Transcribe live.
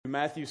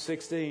Matthew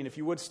 16. If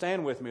you would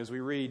stand with me as we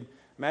read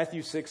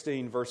Matthew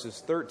 16,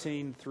 verses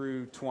 13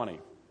 through 20.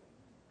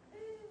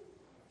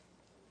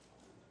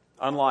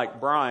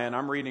 Unlike Brian,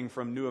 I'm reading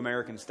from New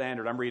American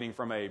Standard. I'm reading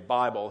from a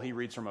Bible. He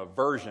reads from a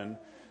version.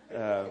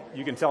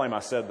 You can tell him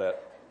I said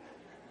that.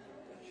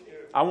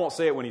 I won't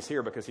say it when he's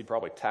here because he'd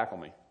probably tackle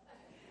me.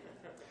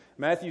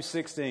 Matthew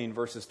 16,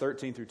 verses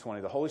 13 through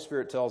 20. The Holy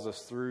Spirit tells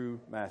us through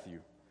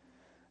Matthew.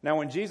 Now,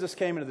 when Jesus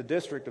came into the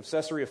district of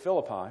Caesarea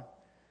Philippi,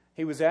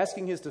 he was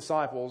asking his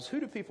disciples, "Who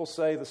do people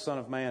say the Son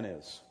of Man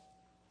is?"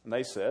 And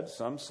they said,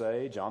 "Some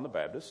say John the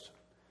Baptist,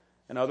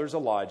 and others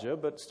Elijah,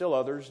 but still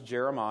others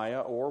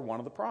Jeremiah or one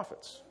of the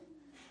prophets."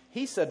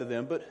 He said to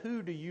them, "But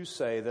who do you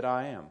say that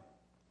I am?"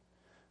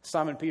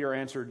 Simon Peter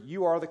answered,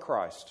 "You are the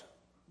Christ,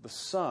 the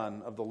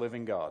Son of the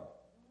living God."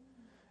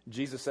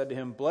 Jesus said to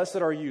him, "Blessed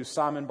are you,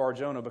 Simon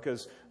Bar-Jonah,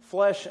 because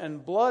flesh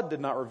and blood did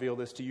not reveal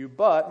this to you,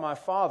 but my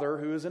Father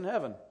who is in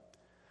heaven.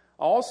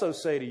 I also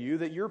say to you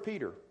that you're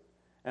Peter,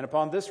 and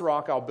upon this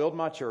rock I'll build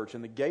my church,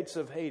 and the gates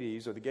of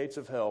Hades, or the gates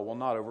of hell, will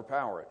not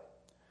overpower it.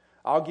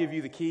 I'll give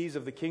you the keys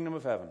of the kingdom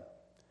of heaven.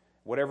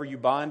 Whatever you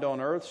bind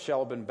on earth shall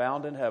have been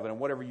bound in heaven, and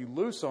whatever you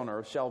loose on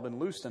earth shall have been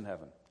loosed in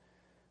heaven."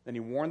 Then he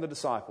warned the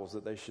disciples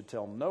that they should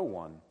tell no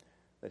one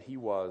that he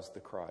was the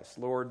Christ.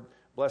 Lord,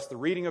 bless the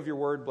reading of your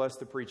word, bless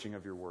the preaching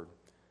of your word.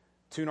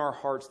 Tune our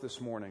hearts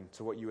this morning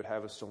to what you would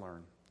have us to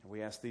learn. And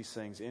we ask these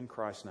things in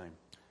Christ's name.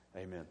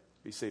 Amen.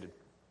 Be seated.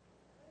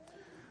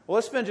 Well,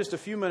 let's spend just a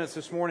few minutes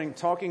this morning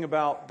talking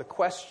about the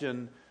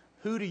question,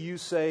 who do you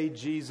say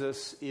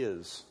Jesus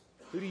is?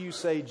 Who do you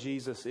say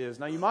Jesus is?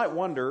 Now, you might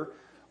wonder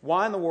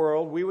why in the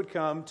world we would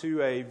come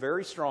to a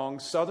very strong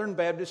Southern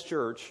Baptist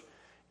church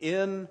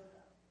in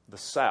the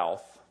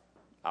South,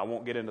 I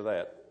won't get into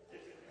that,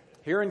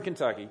 here in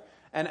Kentucky,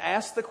 and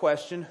ask the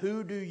question,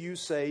 who do you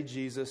say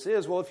Jesus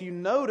is? Well, if you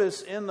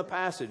notice in the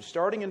passage,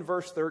 starting in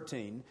verse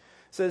 13,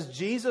 it says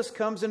Jesus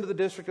comes into the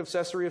district of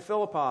Caesarea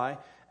Philippi,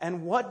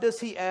 and what does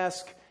he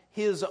ask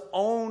his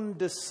own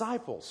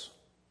disciples?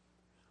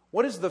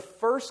 What is the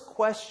first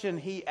question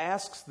he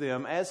asks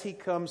them as he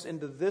comes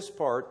into this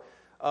part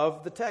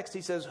of the text?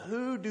 He says,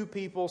 "Who do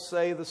people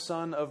say the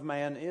Son of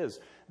Man is?"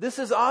 This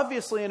is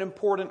obviously an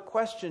important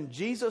question.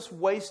 Jesus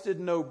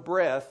wasted no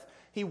breath.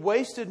 He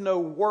wasted no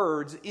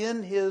words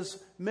in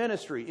his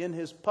ministry, in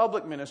his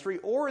public ministry,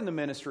 or in the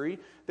ministry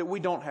that we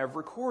don't have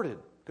recorded,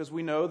 because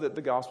we know that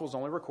the Gospels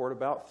only record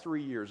about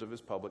 3 years of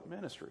his public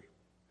ministry.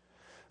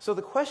 So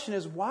the question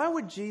is, why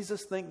would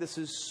Jesus think this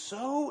is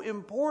so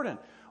important?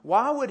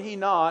 Why would he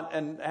not,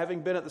 and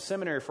having been at the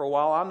seminary for a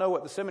while, I know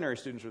what the seminary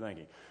students are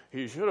thinking.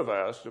 He should have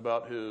asked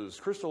about his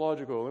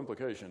Christological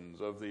implications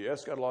of the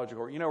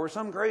eschatological, or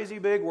some crazy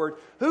big word.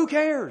 Who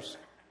cares?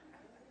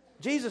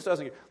 Jesus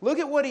doesn't care. Look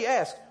at what he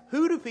asked.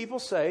 Who do people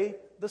say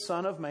the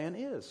Son of Man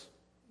is?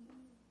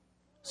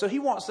 So he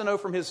wants to know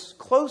from his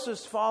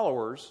closest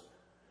followers,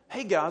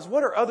 hey guys,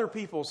 what are other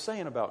people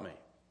saying about me?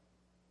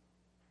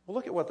 Well,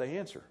 look at what they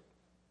answer.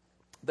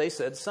 They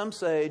said, some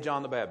say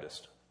John the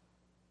Baptist.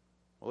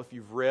 Well, if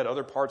you've read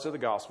other parts of the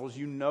Gospels,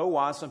 you know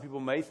why some people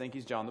may think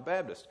he's John the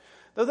Baptist.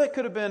 Though that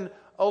could have been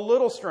a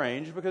little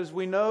strange because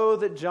we know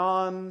that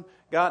John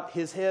got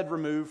his head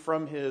removed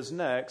from his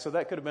neck, so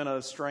that could have been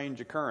a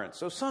strange occurrence.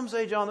 So some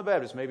say John the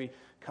Baptist, maybe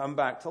come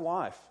back to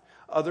life.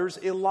 Others,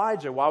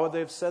 Elijah. Why would they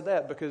have said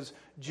that? Because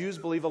Jews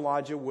believe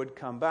Elijah would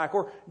come back.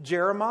 Or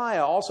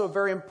Jeremiah, also a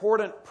very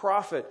important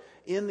prophet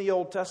in the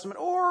Old Testament,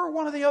 or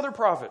one of the other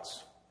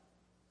prophets.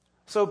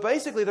 So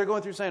basically they're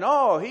going through saying,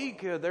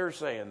 they're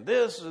saying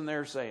this and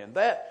they're saying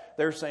that.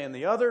 They're saying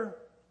the other.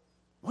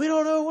 We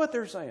don't know what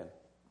they're saying.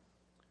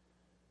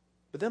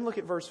 But then look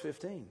at verse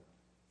 15.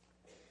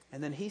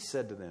 And then he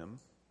said to them,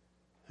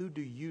 who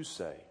do you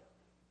say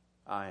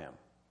I am?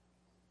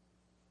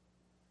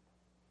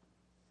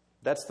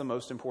 That's the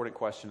most important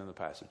question in the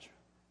passage.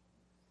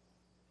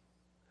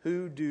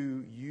 Who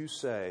do you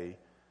say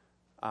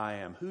I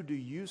am? Who do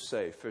you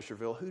say,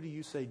 Fisherville? Who do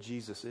you say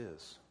Jesus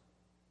is?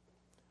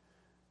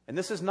 And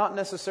this is not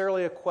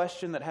necessarily a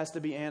question that has to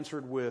be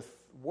answered with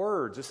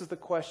words. This is the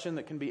question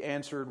that can be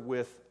answered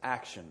with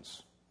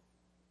actions.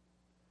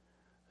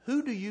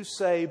 Who do you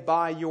say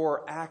by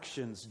your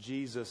actions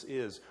Jesus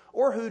is?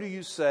 Or who do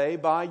you say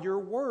by your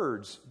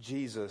words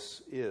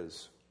Jesus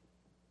is?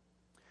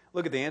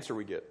 Look at the answer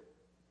we get.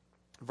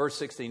 Verse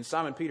 16,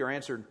 Simon Peter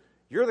answered,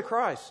 "You're the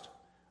Christ,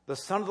 the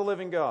Son of the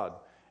living God."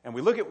 And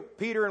we look at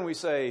Peter and we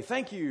say,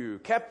 "Thank you,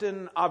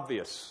 Captain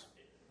Obvious."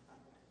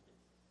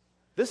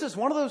 This is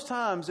one of those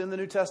times in the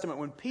New Testament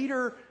when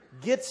Peter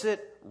gets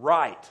it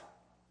right.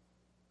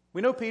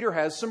 We know Peter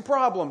has some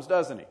problems,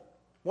 doesn't he?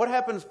 What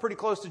happens pretty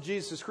close to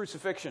Jesus'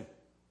 crucifixion?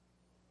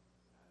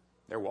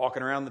 They're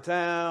walking around the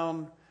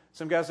town.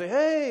 Some guys say,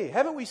 "Hey,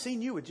 haven't we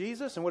seen you with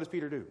Jesus?" And what does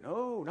Peter do?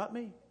 "No, not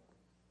me."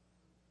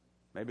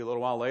 Maybe a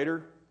little while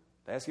later,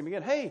 they ask him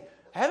again, "Hey,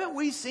 haven't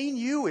we seen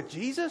you with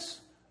Jesus?"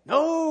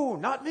 "No,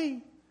 not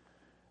me."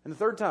 And the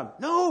third time,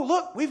 "No,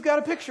 look, we've got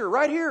a picture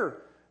right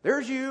here.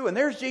 There's you and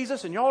there's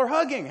Jesus and y'all are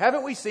hugging.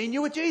 Haven't we seen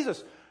you with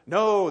Jesus?"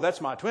 "No, that's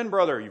my twin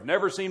brother. You've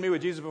never seen me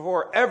with Jesus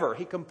before, ever."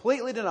 He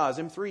completely denies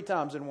him 3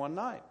 times in one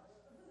night.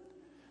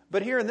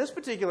 But here in this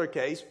particular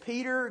case,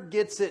 Peter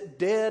gets it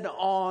dead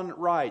on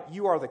right.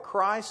 You are the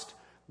Christ,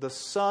 the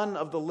Son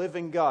of the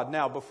living God.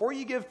 Now, before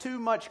you give too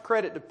much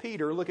credit to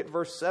Peter, look at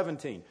verse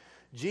 17.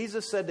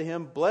 Jesus said to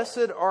him,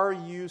 "Blessed are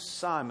you,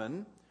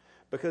 Simon,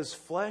 because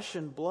flesh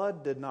and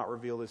blood did not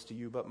reveal this to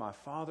you, but my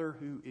Father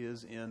who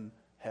is in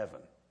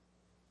heaven."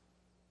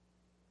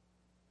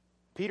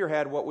 Peter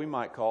had what we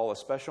might call a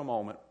special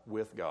moment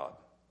with God.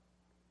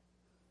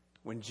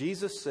 When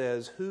Jesus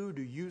says, "Who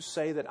do you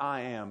say that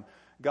I am?"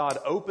 God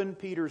opened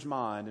Peter's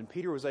mind, and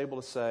Peter was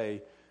able to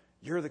say,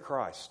 "You're the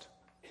Christ,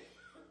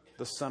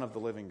 the Son of the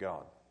living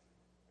God."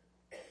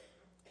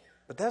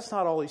 But that's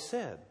not all he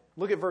said.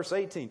 Look at verse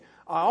 18.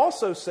 "I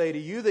also say to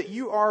you that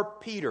you are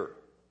Peter,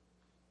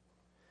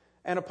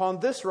 and upon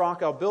this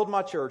rock I'll build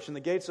my church, and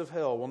the gates of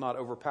hell will not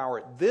overpower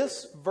it."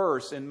 This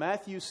verse in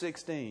Matthew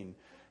 16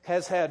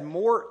 has had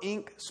more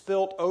ink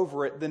spilt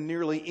over it than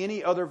nearly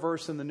any other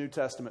verse in the New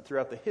Testament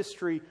throughout the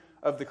history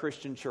of the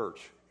Christian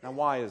church. Now,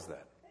 why is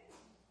that?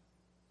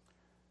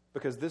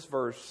 Because this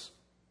verse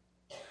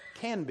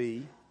can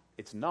be,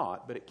 it's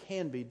not, but it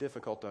can be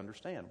difficult to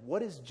understand.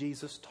 What is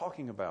Jesus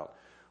talking about?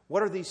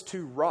 What are these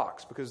two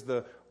rocks? Because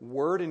the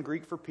word in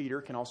Greek for Peter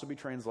can also be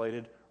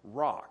translated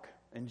rock.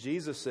 And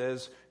Jesus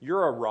says,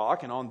 "You're a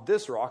rock, and on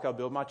this rock I'll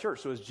build my church."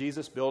 So is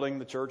Jesus building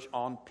the church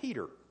on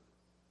Peter?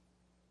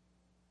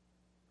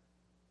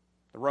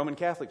 The Roman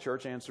Catholic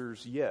Church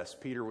answers yes.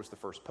 Peter was the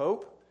first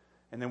pope,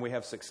 and then we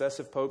have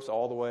successive popes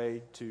all the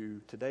way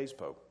to today's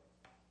pope.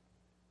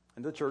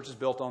 And the church is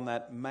built on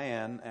that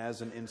man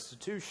as an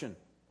institution.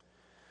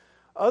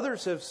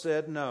 Others have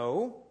said,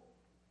 no,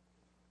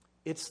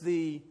 it's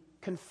the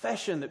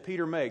confession that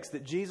Peter makes,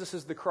 that Jesus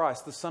is the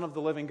Christ, the Son of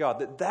the living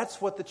God,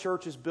 that's what the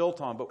church is built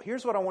on. But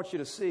here's what I want you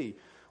to see.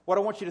 What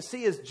I want you to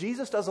see is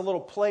Jesus does a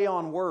little play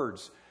on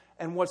words.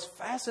 And what's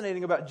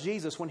fascinating about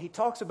Jesus, when he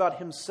talks about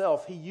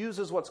himself, he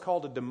uses what's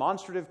called a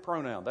demonstrative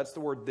pronoun. That's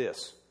the word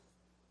 "this."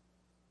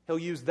 He'll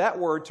use that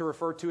word to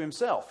refer to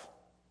himself.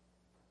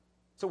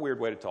 It's a weird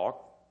way to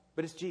talk,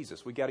 but it's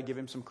Jesus. We've got to give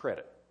him some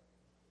credit.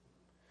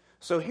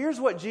 So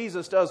here's what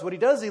Jesus does. What he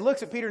does, he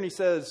looks at Peter and he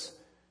says,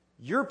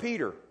 "You're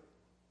Peter."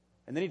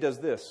 And then he does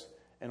this,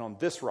 "And on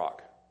this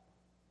rock,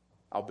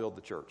 I'll build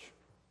the church."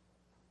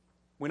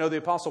 We know the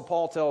Apostle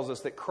Paul tells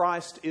us that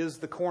Christ is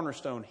the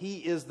cornerstone.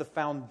 He is the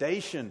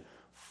foundation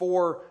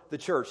for the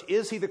church.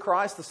 Is he the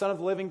Christ, the Son of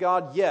the living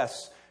God?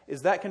 Yes.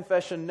 Is that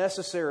confession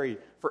necessary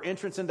for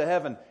entrance into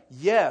heaven?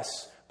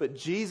 Yes. But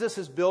Jesus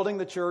is building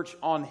the church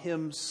on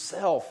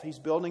himself. He's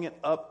building it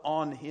up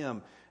on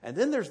him. And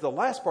then there's the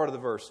last part of the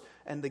verse.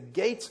 "And the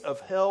gates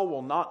of hell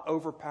will not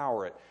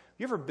overpower it."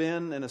 You ever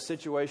been in a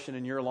situation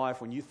in your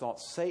life when you thought,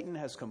 Satan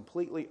has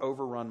completely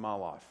overrun my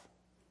life?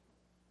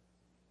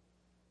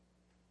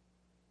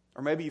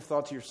 Or maybe you've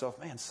thought to yourself,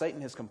 man,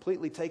 Satan has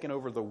completely taken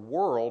over the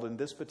world in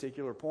this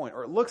particular point.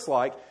 Or it looks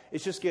like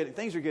it's just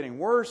things are getting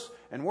worse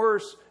and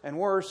worse and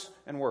worse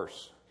and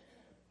worse.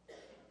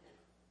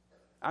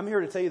 I'm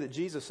here to tell you that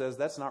Jesus says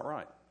that's not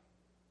right.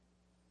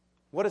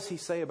 What does he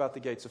say about the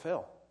gates of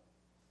hell?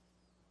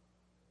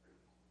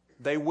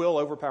 They will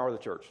overpower the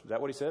church. Is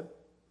that what he said?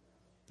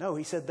 No,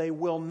 he said they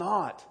will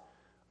not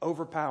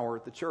overpower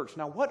the church.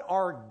 Now, what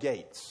are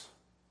gates?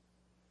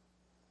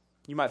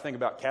 You might think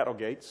about cattle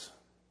gates.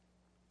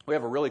 We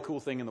have a really cool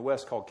thing in the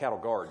West called cattle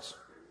guards.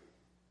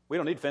 We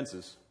don't need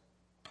fences.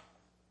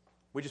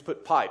 We just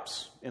put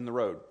pipes in the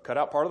road. Cut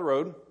out part of the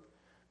road,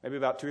 maybe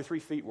about 2 or 3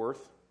 feet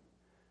worth,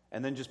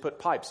 and then just put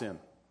pipes in. And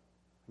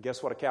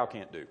guess what a cow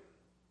can't do?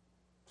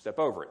 Step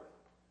over it.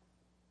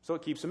 So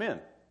it keeps them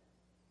in.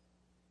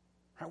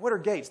 Right, what are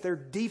gates? They're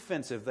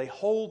defensive. They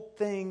hold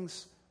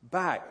things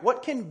back.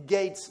 What can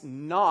gates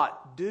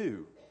not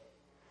do?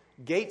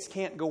 Gates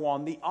can't go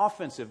on the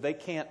offensive. They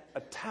can't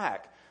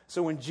attack.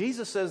 So when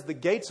Jesus says the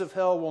gates of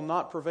hell will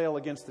not prevail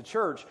against the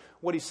church,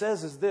 what he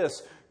says is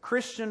this: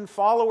 Christian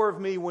follower of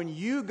me, when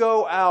you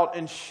go out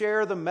and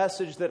share the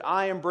message that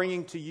I am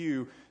bringing to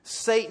you,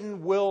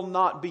 Satan will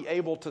not be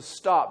able to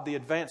stop the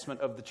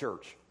advancement of the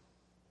church.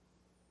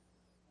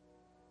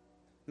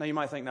 Now you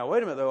might think, now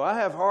wait a minute though, I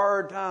have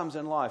hard times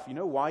in life. You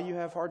know why you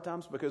have hard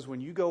times? Because when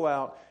you go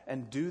out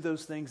and do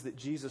those things that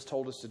Jesus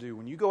told us to do,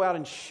 when you go out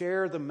and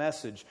share the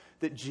message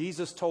that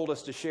Jesus told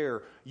us to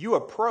share, you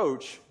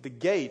approach the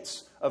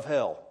gates of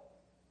hell.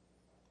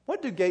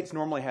 What do gates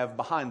normally have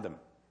behind them?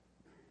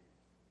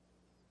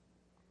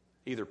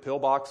 Either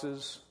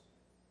pillboxes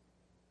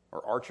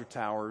or archer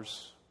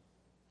towers.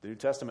 The New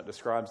Testament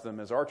describes them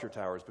as archer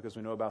towers because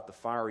we know about the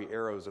fiery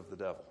arrows of the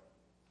devil.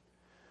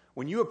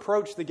 When you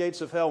approach the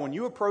gates of hell, when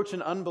you approach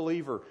an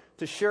unbeliever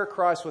to share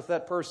Christ with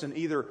that person,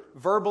 either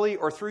verbally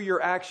or through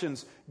your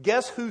actions,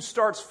 guess who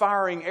starts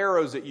firing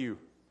arrows at you?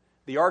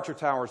 The archer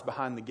towers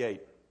behind the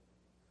gate.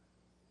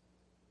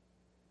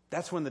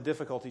 That's when the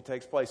difficulty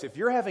takes place. If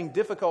you're having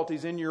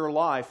difficulties in your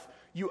life,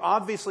 you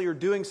obviously are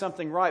doing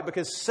something right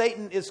because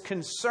Satan is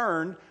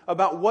concerned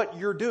about what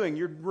you're doing.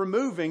 You're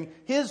removing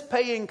his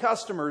paying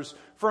customers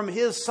from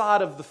his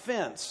side of the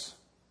fence.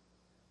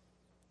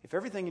 If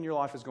everything in your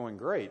life is going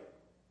great,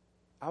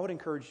 I would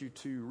encourage you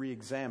to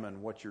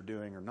re-examine what you're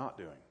doing or not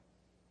doing.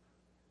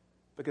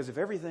 Because if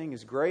everything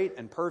is great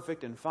and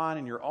perfect and fine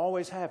and you're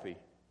always happy,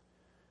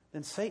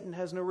 then Satan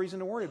has no reason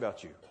to worry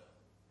about you.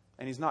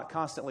 And he's not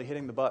constantly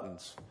hitting the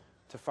buttons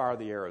to fire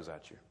the arrows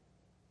at you.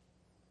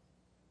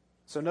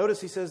 So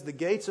notice he says the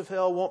gates of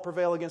hell won't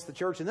prevail against the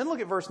church. And then look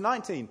at verse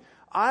 19.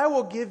 I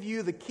will give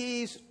you the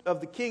keys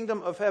of the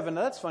kingdom of heaven.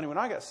 Now that's funny. When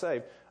I got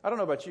saved, I don't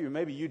know about you.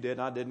 Maybe you did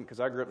and I didn't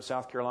because I grew up in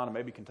South Carolina.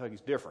 Maybe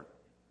Kentucky's different.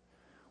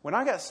 When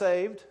I got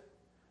saved,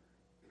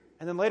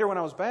 and then later when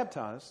I was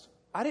baptized,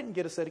 I didn't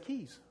get a set of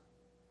keys.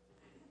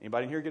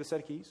 Anybody in here get a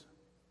set of keys?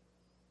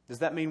 Does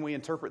that mean we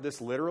interpret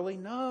this literally?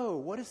 No.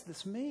 What does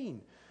this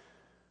mean?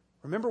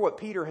 Remember what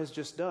Peter has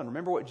just done.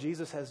 Remember what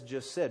Jesus has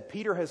just said.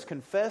 Peter has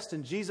confessed,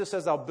 and Jesus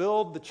says, I'll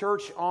build the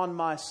church on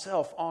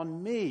myself,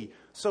 on me.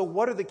 So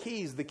what are the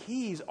keys? The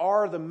keys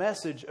are the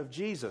message of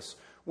Jesus.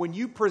 When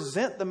you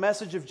present the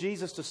message of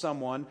Jesus to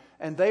someone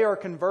and they are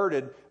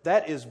converted,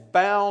 that is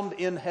bound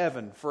in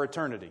heaven for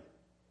eternity.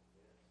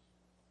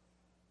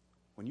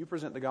 When you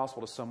present the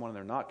gospel to someone and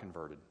they're not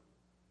converted,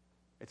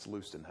 it's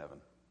loosed in heaven.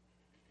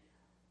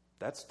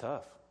 That's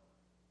tough.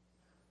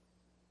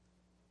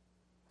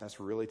 That's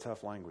really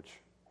tough language.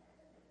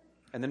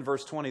 And then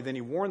verse 20, then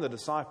he warned the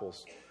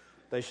disciples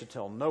they should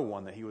tell no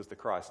one that he was the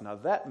Christ. Now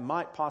that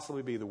might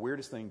possibly be the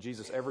weirdest thing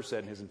Jesus ever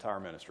said in his entire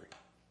ministry.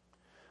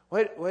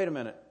 Wait a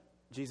minute,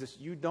 Jesus,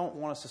 you don't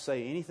want us to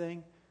say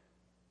anything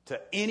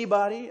to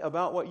anybody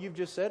about what you've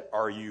just said?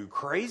 Are you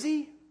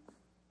crazy?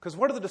 Because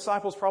what are the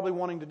disciples probably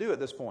wanting to do at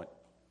this point?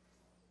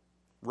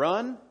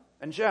 Run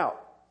and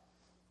shout.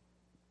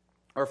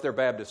 Or if they're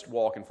Baptist,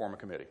 walk and form a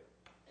committee.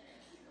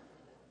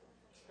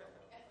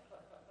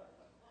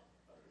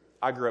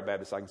 I grew up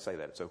Baptist, I can say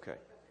that. It's okay.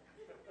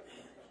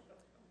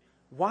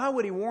 Why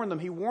would he warn them?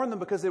 He warned them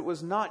because it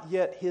was not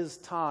yet his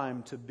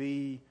time to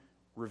be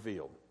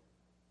revealed.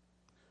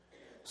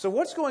 So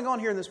what's going on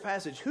here in this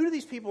passage? Who do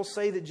these people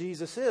say that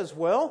Jesus is?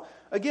 Well,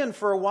 again,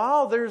 for a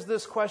while there's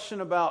this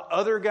question about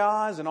other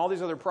guys and all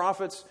these other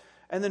prophets.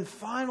 And then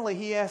finally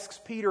he asks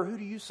Peter, who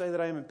do you say that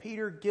I am? And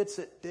Peter gets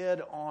it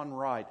dead on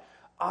right.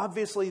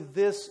 Obviously,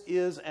 this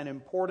is an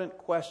important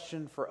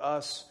question for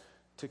us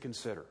to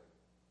consider.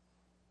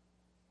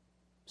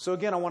 So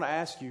again, I want to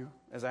ask you,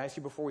 as I asked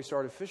you before we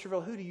started,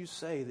 Fisherville, who do you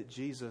say that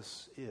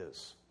Jesus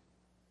is?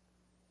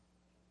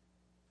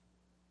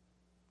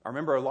 I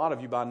remember a lot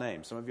of you by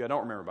name. Some of you I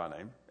don't remember by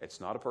name.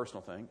 It's not a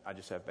personal thing. I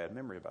just have bad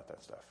memory about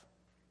that stuff.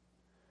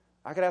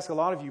 I could ask a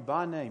lot of you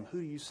by name, who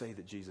do you say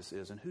that Jesus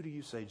is? And who do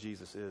you say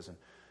Jesus is? And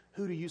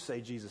who do you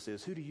say Jesus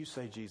is? Who do you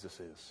say Jesus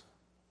is?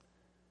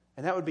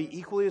 And that would be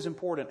equally as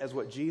important as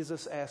what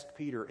Jesus asked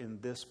Peter in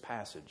this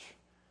passage.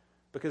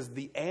 Because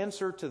the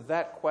answer to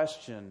that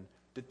question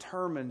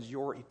determines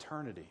your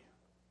eternity.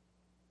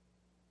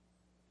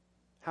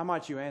 How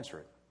might you answer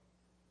it?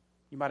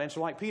 You might answer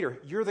like Peter.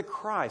 You're the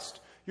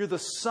Christ. You're the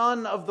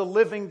Son of the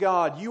living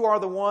God. You are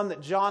the one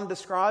that John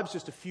describes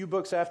just a few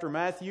books after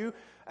Matthew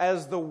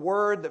as the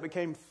Word that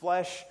became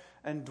flesh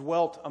and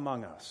dwelt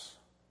among us.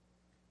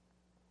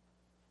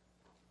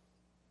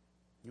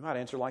 You might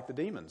answer like the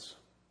demons.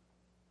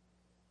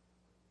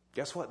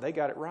 Guess what? They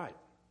got it right.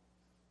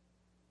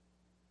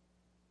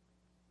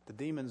 The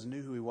demons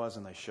knew who he was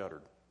and they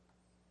shuddered.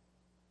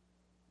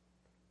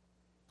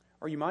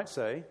 Or you might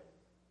say,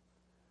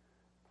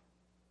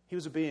 he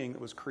was a being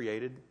that was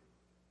created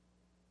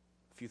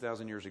a few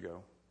thousand years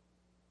ago,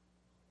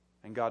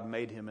 and God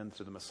made him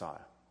into the Messiah.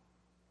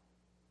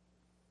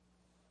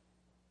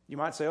 You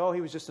might say, oh, he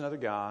was just another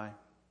guy,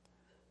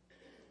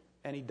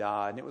 and he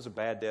died, and it was a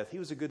bad death. He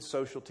was a good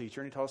social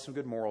teacher, and he taught us some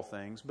good moral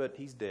things, but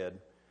he's dead.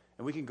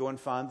 And we can go and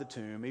find the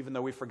tomb, even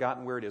though we've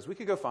forgotten where it is. We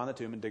could go find the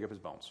tomb and dig up his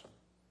bones.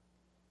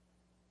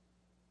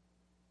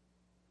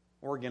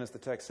 Or again, as the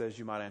text says,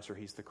 you might answer,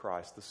 he's the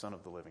Christ, the Son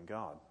of the living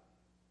God.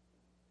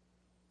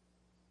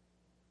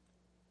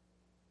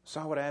 So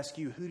I would ask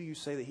you, who do you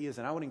say that he is?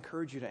 And I would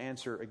encourage you to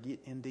answer,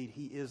 indeed,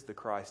 he is the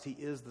Christ. He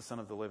is the Son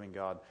of the living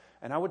God.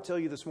 And I would tell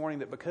you this morning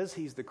that because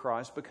he's the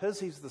Christ, because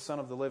he's the Son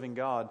of the living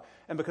God,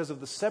 and because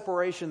of the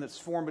separation that's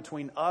formed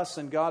between us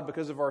and God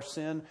because of our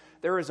sin,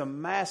 there is a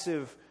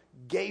massive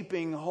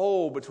gaping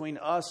hole between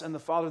us and the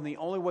Father. And the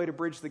only way to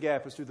bridge the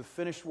gap is through the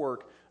finished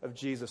work of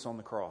Jesus on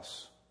the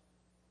cross.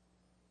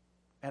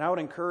 And I would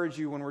encourage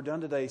you, when we're done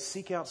today,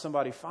 seek out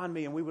somebody, find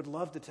me, and we would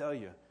love to tell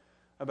you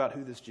about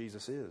who this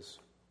Jesus is.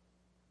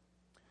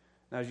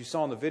 Now, as you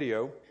saw in the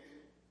video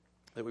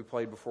that we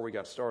played before we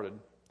got started,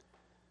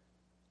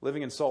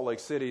 living in Salt Lake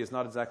City is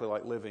not exactly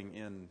like living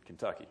in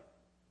Kentucky.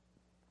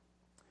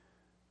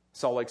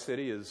 Salt Lake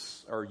City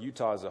or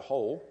Utah as a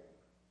whole,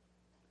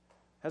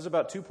 has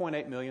about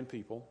 2.8 million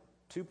people,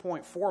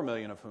 2.4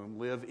 million of whom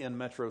live in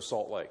Metro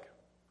Salt Lake.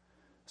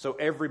 So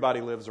everybody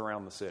lives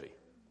around the city.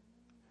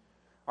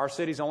 Our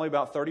city's only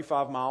about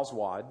 35 miles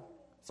wide.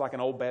 It's like an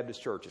old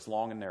Baptist church. It's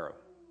long and narrow.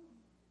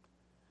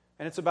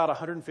 And it's about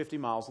 150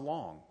 miles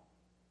long.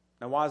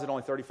 Now, why is it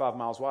only 35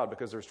 miles wide?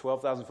 Because there's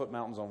 12,000-foot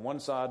mountains on one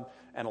side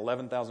and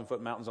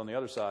 11,000-foot mountains on the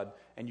other side,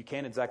 and you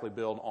can't exactly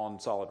build on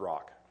solid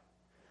rock.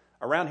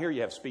 Around here,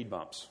 you have speed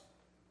bumps.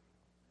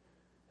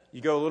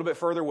 You go a little bit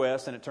further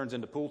west, and it turns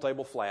into pool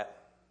table flat.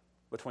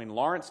 Between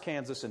Lawrence,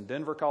 Kansas and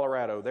Denver,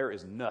 Colorado, there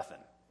is nothing.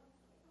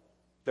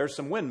 There's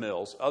some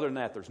windmills. Other than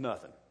that, there's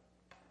nothing.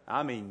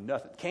 I mean,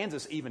 nothing.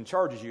 Kansas even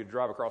charges you to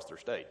drive across their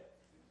state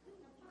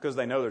because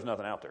they know there's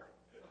nothing out there.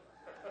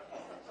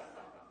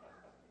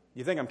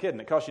 You think I'm kidding?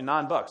 It costs you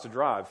 $9 to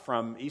drive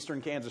from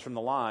eastern Kansas from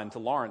the line to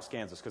Lawrence,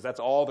 Kansas, because that's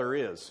all there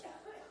is.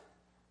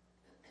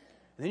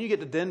 And then you get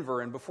to Denver,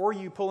 and before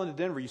you pull into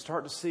Denver, you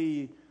start to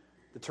see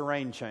the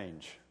terrain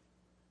change.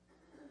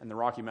 And the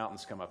Rocky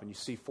Mountains come up, and you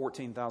see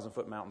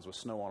 14,000-foot mountains with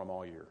snow on them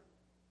all year.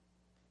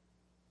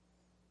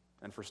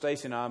 And for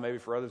Stacy and I, maybe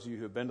for others of you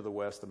who have been to the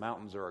West, the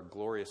mountains are a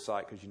glorious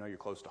sight because you know you're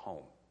close to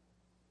home.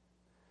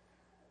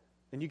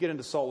 Then you get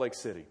into Salt Lake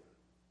City.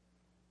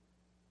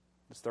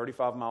 It's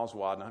 35 miles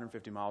wide and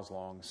 150 miles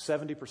long.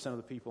 70% of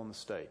the people in the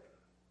state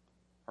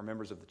are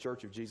members of the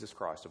Church of Jesus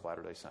Christ of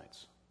Latter-day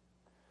Saints.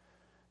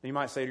 And you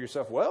might say to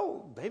yourself,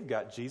 well, they've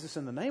got Jesus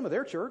in the name of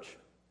their church.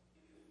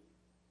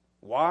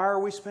 Why are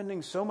we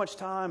spending so much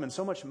time and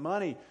so much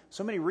money,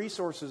 so many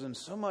resources and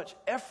so much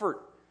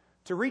effort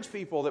to reach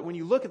people that when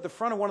you look at the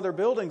front of one of their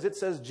buildings, it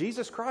says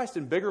Jesus Christ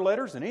in bigger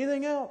letters than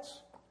anything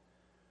else?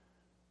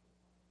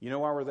 You know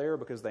why we're there?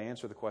 Because they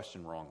answer the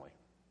question wrongly.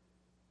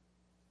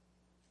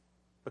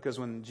 Because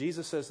when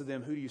Jesus says to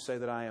them, who do you say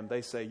that I am?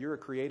 They say, you're a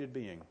created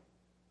being.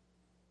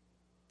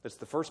 It's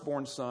the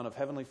firstborn son of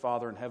Heavenly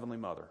Father and Heavenly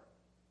Mother.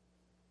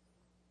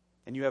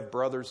 And you have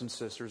brothers and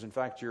sisters. In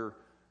fact, your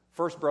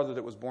first brother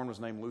that was born was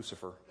named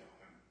Lucifer,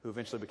 who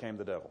eventually became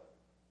the devil.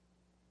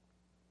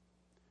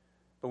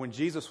 But when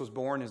Jesus was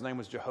born, his name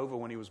was Jehovah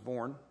when he was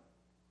born.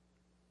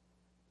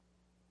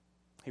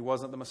 He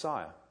wasn't the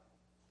Messiah.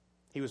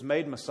 He was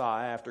made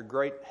Messiah after a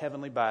great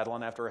heavenly battle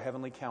and after a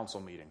heavenly council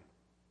meeting.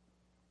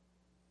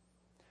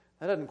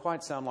 That doesn't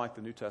quite sound like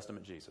the New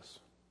Testament Jesus.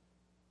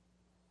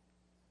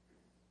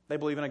 They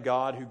believe in a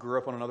God who grew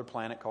up on another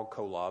planet called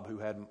Kolob, who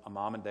had a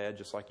mom and dad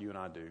just like you and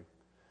I do.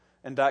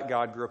 And that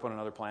God grew up on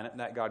another planet,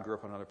 and that God grew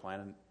up on another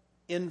planet. An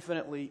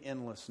infinitely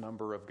endless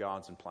number of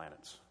gods and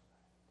planets.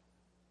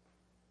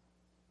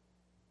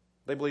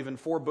 They believe in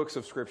 4 books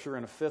of Scripture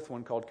and a 5th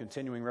one called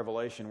Continuing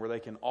Revelation, where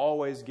they can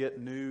always get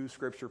new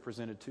Scripture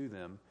presented to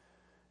them.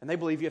 And they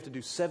believe you have to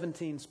do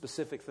 17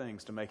 specific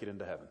things to make it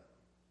into heaven.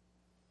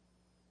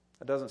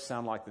 That doesn't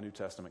sound like the New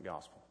Testament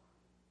gospel.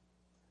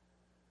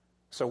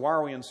 So why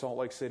are we in Salt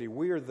Lake City?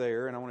 We are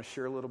there, and I want to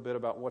share a little bit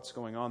about what's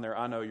going on there.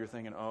 I know you're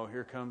thinking, oh,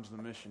 here comes the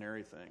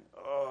missionary thing.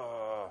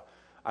 Oh,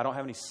 I don't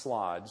have any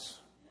slides.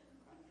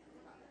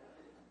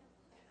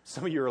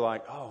 Some of you are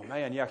like, oh,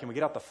 man, yeah, can we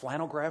get out the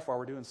flannel graph while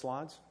we're doing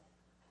slides?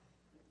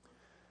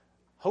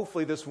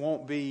 Hopefully this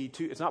won't be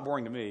too, it's not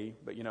boring to me,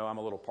 but you know, I'm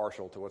a little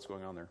partial to what's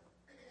going on there.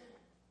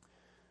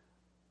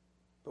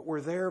 But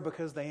we're there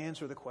because they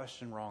answer the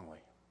question wrongly.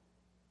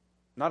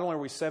 Not only are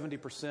we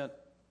 70%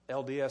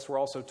 LDS, we're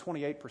also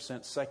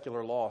 28%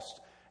 secular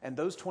lost. And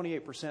those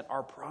 28%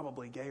 are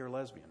probably gay or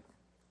lesbian.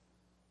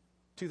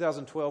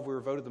 2012, we were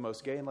voted the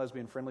most gay and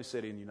lesbian friendly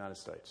city in the United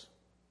States.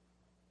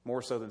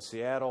 More so than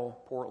Seattle,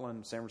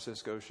 Portland, San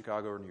Francisco,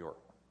 Chicago, or New York.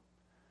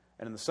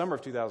 And in the summer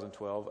of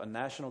 2012, a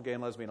National Gay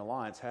and Lesbian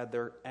Alliance had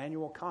their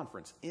annual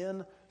conference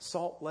in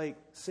Salt Lake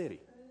City.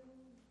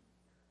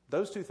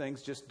 Those two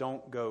things just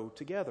don't go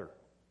together.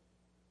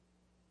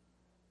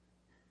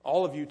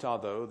 All of Utah,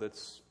 though,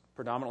 that's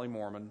predominantly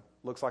Mormon,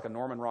 looks like a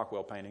Norman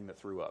Rockwell painting that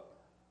threw up.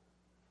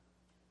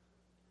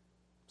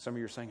 Some of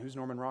you are saying, who's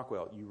Norman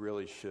Rockwell? You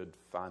really should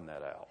find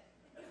that out.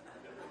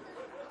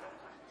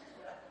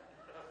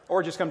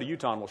 Or just come to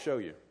Utah and we'll show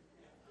you.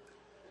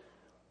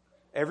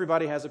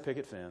 Everybody has a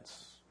picket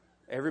fence.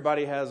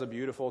 Everybody has a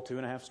beautiful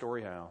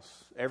 2.5-story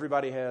house.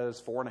 Everybody has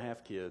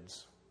 4.5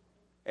 kids.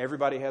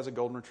 Everybody has a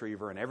golden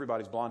retriever, and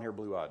everybody's blonde hair,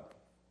 blue-eyed.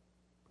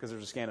 Because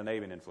there's a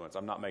Scandinavian influence.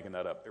 I'm not making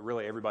that up.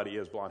 Really, everybody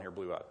is blonde hair,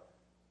 blue-eyed.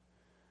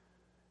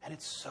 And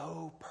it's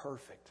so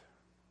perfect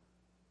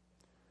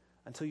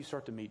until you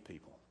start to meet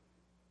people.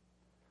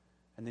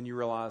 And then you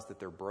realize that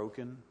they're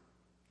broken,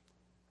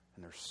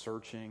 and they're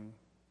searching,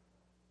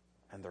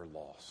 and they're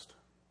lost.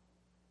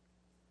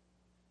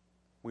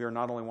 We are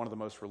not only one of the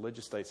most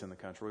religious states in the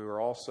country, we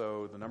are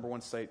also the number 1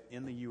 state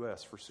in the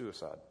U.S. for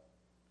suicide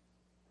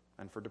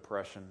and for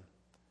depression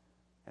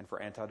and for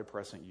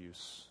antidepressant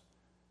use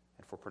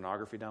and for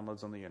pornography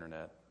downloads on the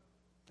internet.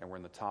 And we're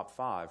in the top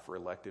 5 for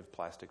elective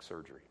plastic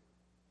surgery.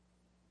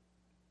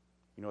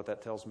 You know what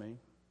that tells me?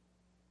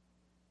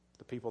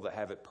 The people that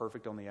have it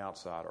perfect on the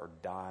outside are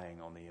dying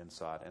on the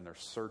inside, and they're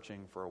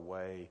searching for a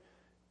way,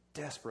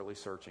 desperately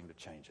searching to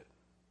change it.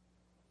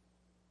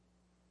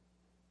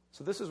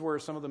 So this is where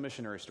some of the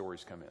missionary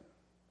stories come in.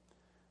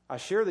 I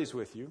share these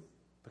with you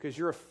because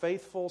you're a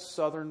faithful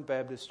Southern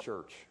Baptist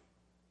church.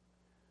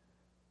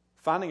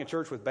 Finding a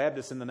church with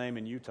Baptists in the name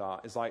in Utah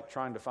is almost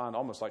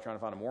like trying to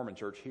find a Mormon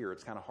church here.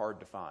 It's kind of hard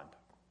to find.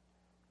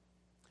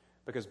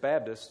 Because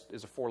Baptist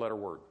is a 4-letter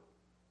word.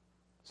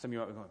 Some of you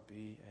might be going,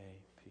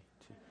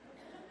 B-A-P-T.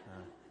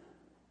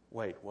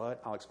 Wait, what?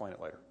 I'll explain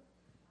it later.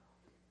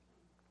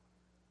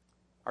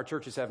 Our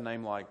churches have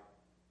names like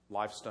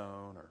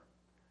Lifestone or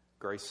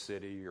Grace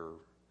City or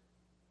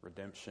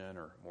Redemption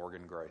or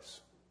Morgan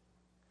Grace.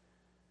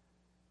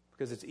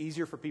 because it's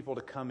easier for people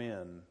to come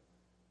in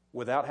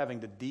without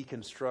having to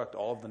deconstruct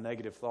all of the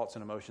negative thoughts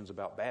and emotions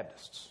about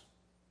Baptists.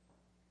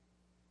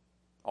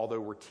 Although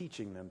we're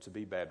teaching them to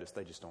be Baptists,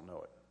 they just don't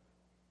know it.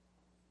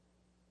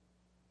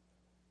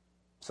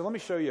 So let me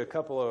show you a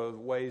couple of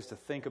ways to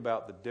think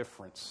about the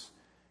difference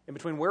in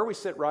between where we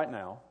sit right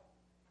now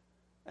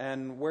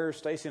and where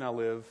Stacy and I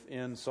live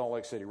in Salt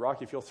Lake City.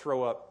 Rocky, if you'll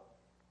throw up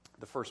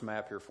the first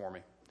map here for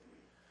me.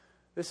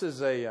 This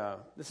is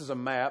a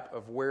map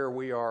of where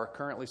we are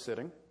currently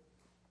sitting.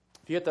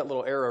 If you hit that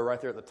little arrow right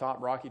there at the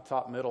top, Rocky,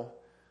 top middle,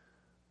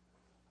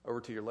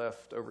 over to your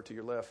left,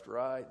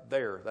 right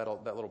there, that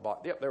little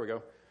box. Yep, there we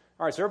go.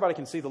 All right, so everybody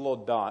can see the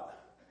little dot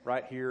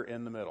right here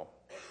in the middle.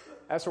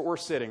 That's where we're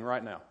sitting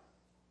right now.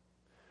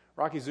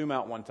 Rocky, zoom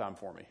out one time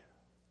for me.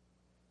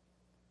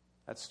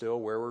 That's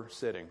still where we're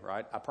sitting,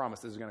 right? I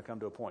promise this is going to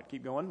come to a point.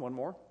 Keep going. One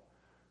more.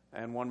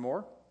 And one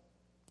more.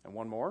 And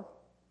one more.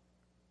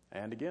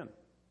 And again.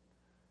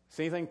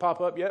 See anything pop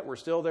up yet? We're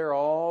still there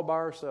all by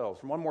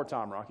ourselves. One more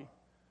time, Rocky.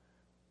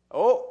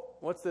 Oh,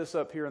 what's this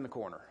up here in the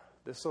corner?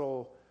 This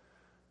little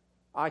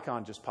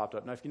icon just popped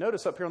up. Now, if you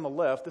notice up here on the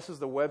left, this is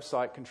the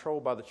website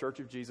controlled by the Church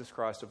of Jesus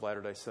Christ of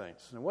Latter-day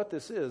Saints. And what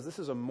this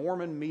is a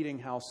Mormon meeting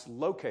house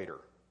locator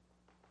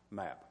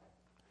map.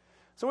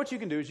 So what you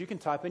can do is you can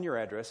type in your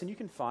address and you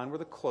can find where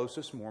the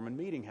closest Mormon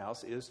meeting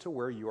house is to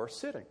where you are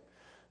sitting.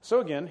 So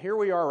again, here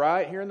we are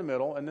right here in the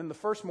middle, and then the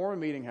first Mormon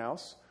meeting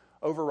house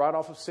over right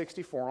off of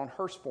 64 on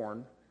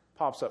Hurstbourne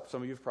pops up.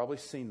 Some of you have probably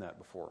seen that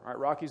before. All right,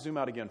 Rocky, zoom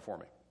out again for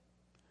me.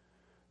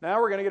 Now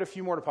we're going to get a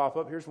few more to pop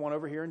up. Here's one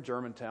over here in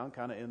Germantown,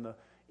 kind of in the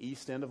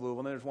east end of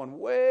Louisville. And then there's one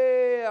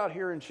way out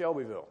here in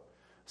Shelbyville.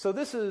 So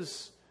this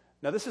is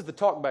the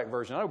talkback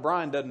version. I know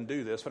Brian doesn't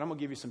do this, but I'm going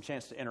to give you some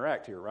chance to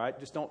interact here, right?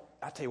 Just don't,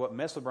 I tell you what,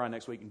 mess with Brian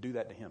next week and do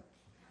that to him.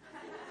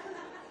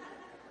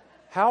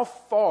 How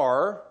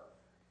far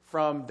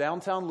from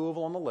downtown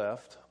Louisville on the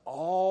left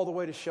all the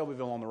way to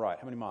Shelbyville on the right?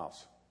 How many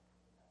miles?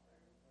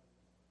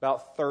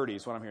 About 30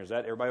 is what I'm hearing. Is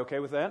that everybody okay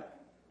with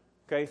that?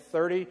 Okay,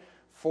 30,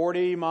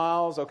 40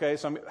 miles. Okay,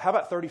 so how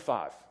about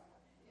 35?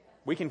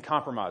 We can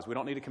compromise. We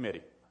don't need a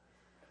committee.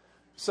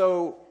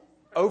 So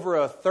over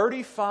a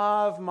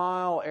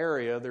 35-mile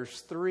area, there's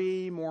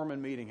 3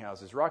 Mormon meeting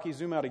houses. Rocky,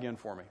 zoom out again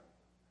for me.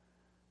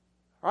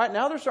 All right,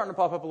 now they're starting to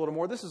pop up a little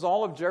more. This is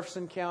all of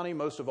Jefferson County,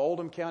 most of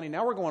Oldham County.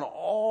 Now we're going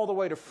all the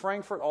way to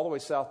Frankfort, all the way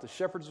south to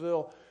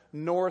Shepherdsville,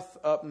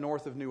 up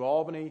north of New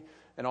Albany,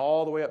 and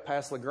all the way up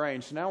past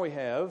LaGrange. So now we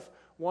have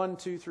 1,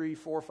 2, 3,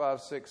 4, 5,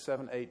 6,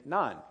 7, 8,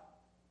 9.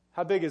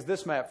 How big is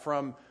this map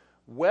from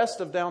west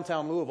of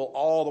downtown Louisville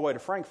all the way to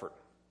Frankfort?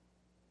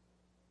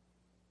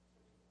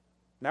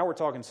 Now we're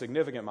talking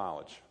significant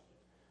mileage.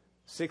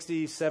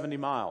 60, 70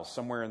 miles,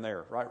 somewhere in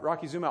there. Right?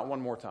 Rocky, zoom out one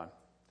more time.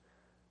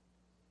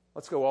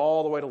 Let's go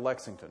all the way to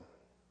Lexington.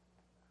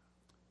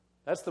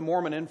 That's the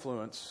Mormon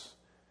influence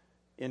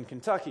in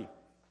Kentucky.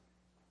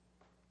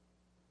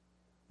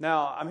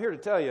 Now, I'm here to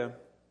tell you,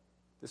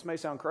 this may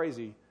sound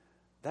crazy,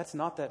 that's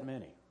not that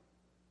many.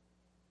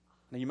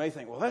 Now, you may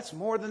think, well, that's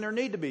more than there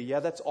need to be.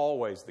 Yeah, that's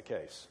always the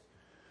case.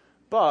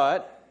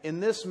 But in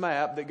this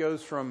map that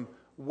goes from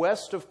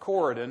west of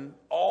Corydon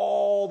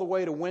all the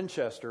way to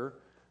Winchester,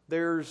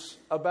 there's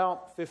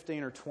about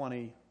 15 or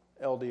 20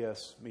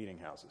 LDS meeting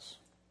houses.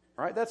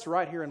 All right, that's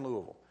right here in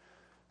Louisville.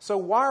 So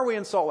why are we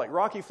in Salt Lake?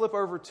 Rocky, flip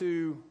over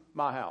to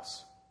my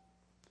house.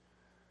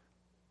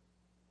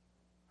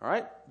 All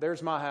right,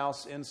 there's my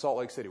house in Salt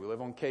Lake City. We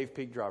live on Cave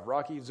Peak Drive.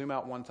 Rocky, zoom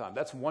out one time.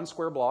 That's 1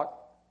 square block.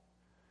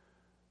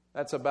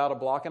 That's about 1.5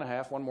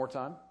 blocks. One more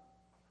time.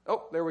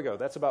 Oh, there we go.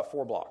 That's about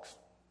 4 blocks.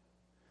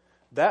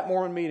 That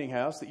Mormon meeting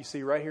house that you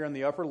see right here in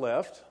the upper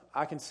left,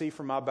 I can see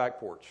from my back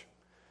porch.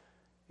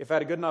 If I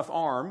had a good enough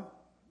arm,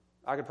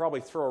 I could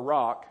probably throw a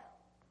rock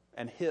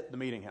and hit the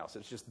meeting house.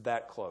 It's just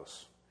that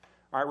close.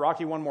 All right,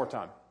 Rocky, one more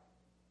time.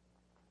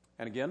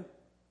 And again.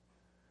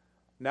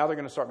 Now they're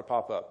going to start to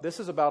pop up. This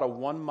is about a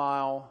 1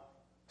 mile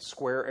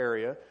square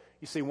area.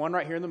 You see one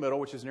right here in the middle,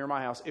 which is near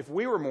my house. If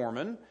we were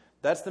Mormon,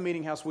 that's the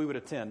meeting house we would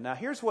attend. Now,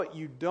 here's what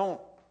you don't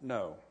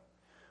know.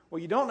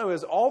 What you don't know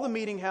is all the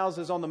meeting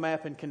houses on the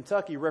map in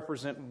Kentucky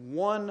represent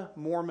one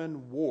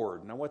Mormon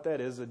ward. Now, what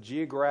that is, a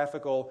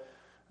geographical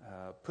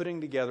putting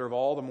together of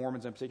all the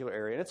Mormons in a particular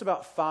area. And it's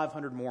about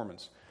 500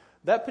 Mormons.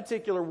 That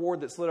particular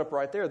ward that's lit up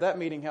right there, that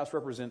meeting house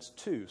represents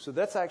 2. So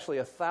that's actually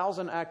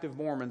 1,000 active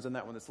Mormons in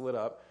that one that's lit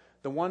up.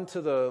 The one to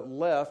the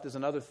left is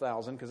another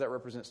 1,000 because that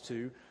represents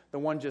 2. The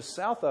one just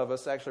south of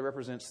us actually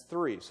represents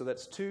 3. So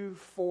that's 2,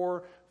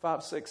 4,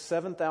 5, 6,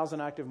 7,000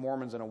 active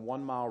Mormons in a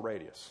 1 mile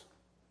radius.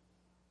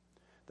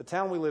 The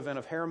town we live in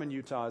of Harriman,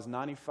 Utah is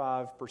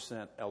 95%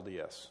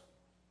 LDS.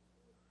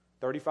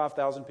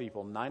 35,000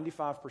 people,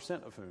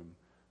 95% of whom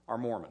are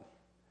Mormon.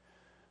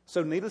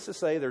 So needless to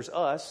say, there's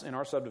us in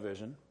our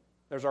subdivision.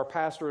 There's our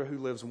pastor who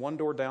lives 1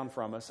 door down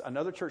from us,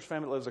 another church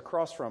family that lives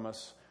across from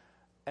us,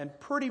 and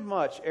pretty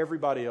much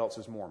everybody else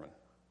is Mormon.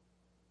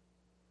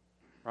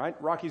 Right?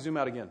 Rocky, zoom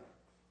out again.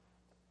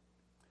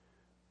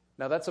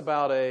 Now that's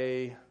about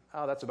a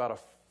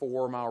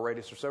 4 mile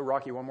radius or so.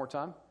 Rocky, one more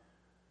time.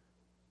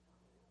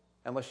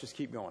 And let's just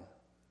keep going.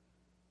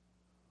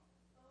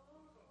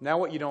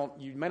 Now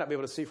you may not be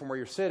able to see from where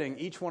you're sitting,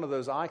 each one of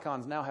those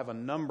icons now have a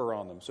number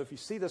on them. So if you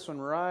see this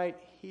one right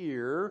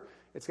here,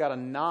 it's got a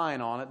 9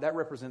 on it. That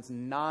represents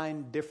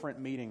 9 different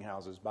meeting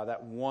houses by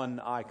that one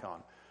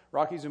icon.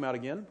 Rocky, zoom out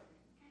again.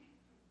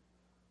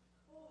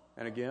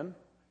 And again.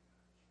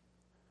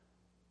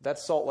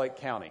 That's Salt Lake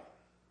County.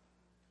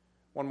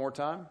 One more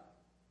time.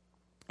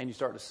 And you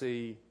start to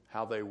see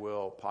how they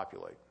will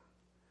populate.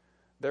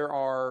 There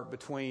are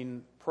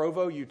between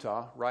Provo,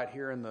 Utah, right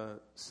here in the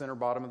center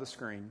bottom of the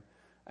screen,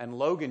 and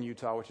Logan,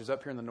 Utah, which is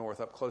up here in the north,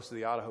 up close to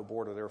the Idaho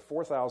border, there are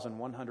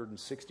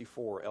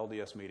 4,164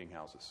 LDS meeting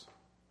houses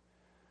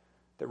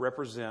that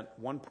represent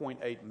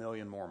 1.8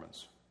 million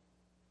Mormons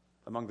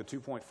among the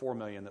 2.4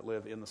 million that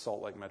live in the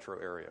Salt Lake metro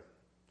area.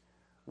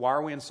 Why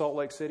are we in Salt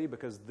Lake City?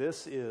 Because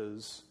this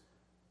is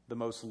the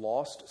most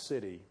lost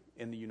city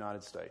in the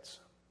United States.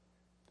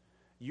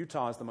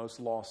 Utah is the most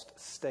lost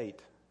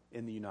state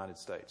in the United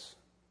States.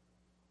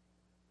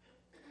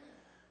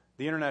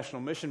 The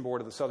International Mission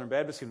Board of the Southern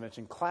Baptist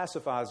Convention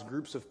classifies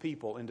groups of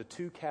people into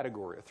 3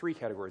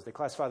 categories. They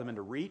classify them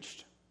into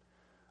reached,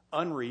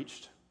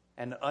 unreached,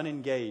 and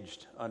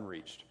unengaged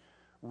unreached.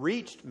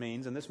 Reached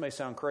means, and this may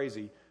sound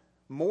crazy,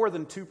 more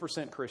than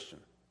 2% Christian.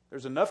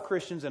 There's enough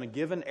Christians in a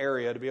given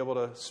area to be able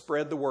to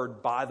spread the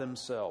word by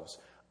themselves.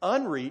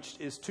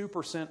 Unreached is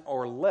 2%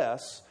 or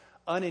less.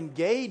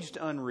 Unengaged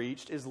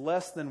unreached is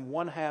less than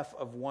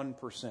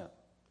 0.5%.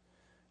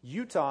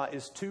 Utah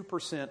is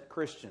 2%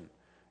 Christian.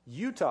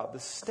 Utah, the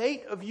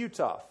state of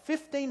Utah,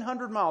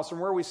 1,500 miles from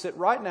where we sit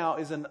right now,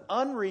 is an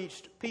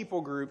unreached people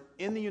group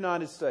in the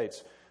United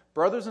States.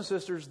 Brothers and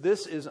sisters,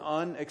 this is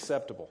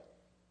unacceptable.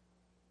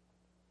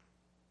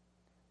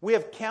 We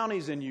have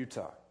counties in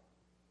Utah.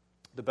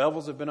 The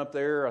Bevels have been up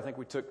there. I think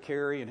we took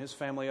Kerry and his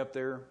family up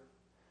there.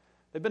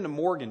 They've been to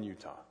Morgan,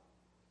 Utah.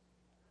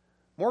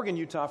 Morgan,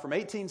 Utah, from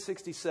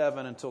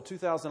 1867 until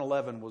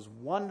 2011 was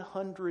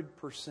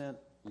 100%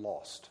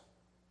 lost.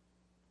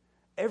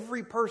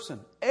 Every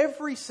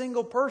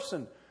single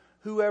person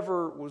who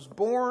ever was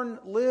born,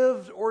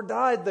 lived, or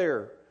died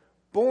there.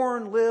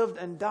 Born, lived,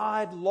 and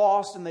died,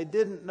 lost, and they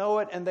didn't know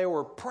it, and they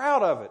were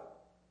proud of it.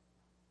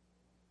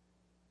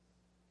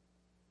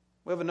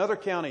 We have another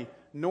county,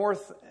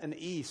 north and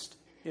east,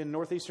 in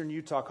northeastern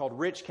Utah called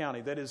Rich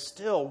County that is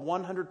still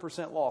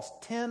 100%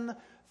 lost.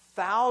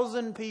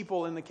 10,000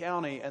 people in the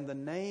county, and the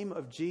name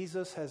of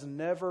Jesus has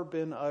never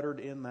been uttered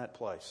in that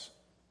place.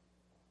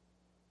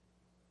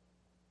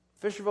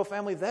 Fisherville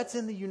family, that's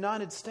in the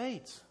United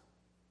States.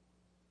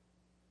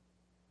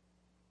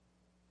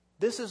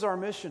 This is our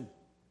mission.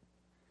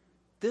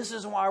 This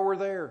is why we're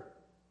there.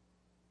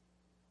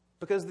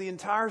 Because the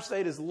entire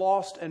state is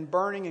lost and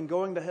burning and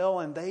going to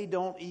hell, and they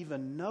don't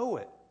even know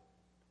it.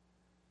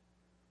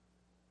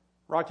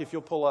 Rocky, if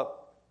you'll pull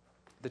up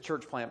the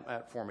church plant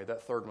for me,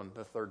 that third one,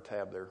 the third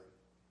tab there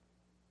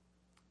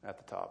at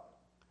the top.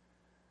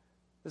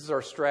 This is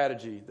our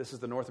strategy. This is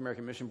the North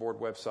American Mission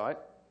Board website.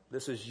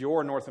 This is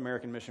your North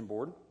American Mission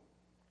Board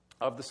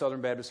of the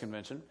Southern Baptist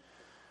Convention.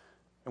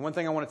 And one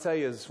thing I want to tell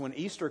you is when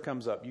Easter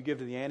comes up, you give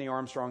to the Annie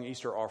Armstrong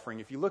Easter offering.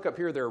 If you look up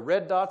here, there are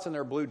red dots and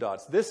there are blue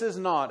dots. This is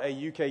not a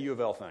UK U of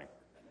L thing.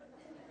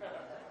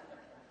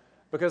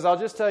 Because I'll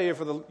just tell you,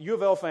 for the U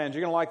of L fans,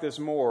 you're going to like this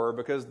more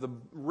because the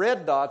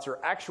red dots are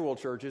actual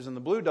churches and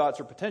the blue dots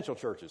are potential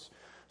churches.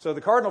 So the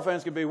Cardinal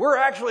fans could be, we're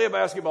actually a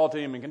basketball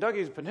team and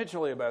Kentucky is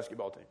potentially a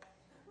basketball team.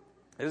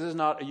 This is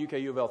not a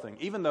UK U of L thing.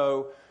 Even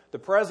though the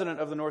president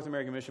of the North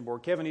American Mission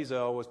Board, Kevin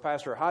Ezell, was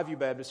pastor at Highview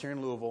Baptist here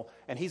in Louisville,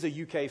 and he's a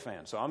UK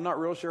fan. So I'm not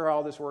real sure how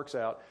all this works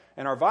out.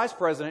 And our vice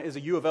president is a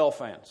U of L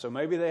fan. So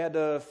maybe they had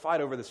to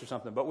fight over this or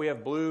something. But we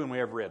have blue and we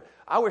have red.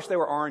 I wish they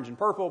were orange and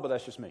purple, but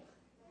that's just me.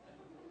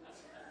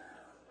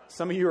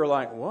 Some of you are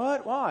like,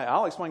 what? Why?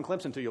 I'll explain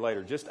Clemson to you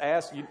later. Just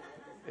ask.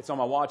 It's on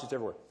my watch. It's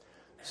everywhere.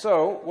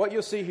 So what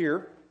you'll see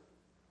here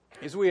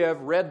is we have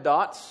red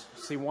dots.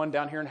 See one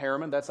down here in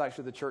Harriman. That's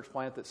actually the church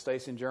plant that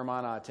Stacy and Jeremiah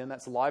and I attend.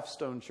 That's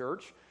Lifestone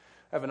Church.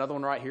 I have another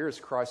one right here is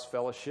Christ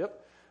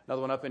Fellowship.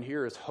 Another one up in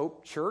here is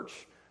Hope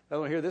Church.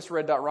 Another one here, this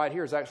red dot right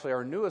here is actually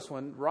our newest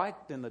one, right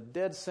in the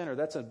dead center.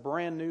 That's a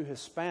brand new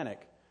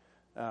Hispanic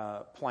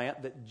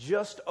plant that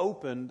just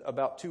opened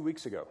about 2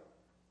 weeks ago.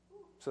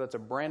 So that's a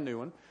brand new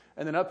one.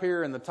 And then up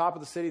here in the top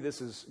of the city,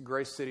 this is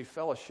Grace City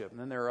Fellowship. And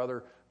then there are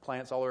other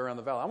plants all the way around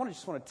the valley. I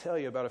just want to tell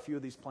you about a few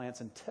of these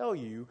plants and tell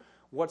you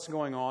what's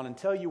going on and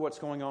tell you what's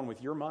going on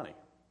with your money.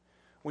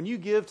 When you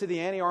give to the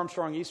Annie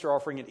Armstrong Easter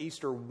offering at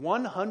Easter,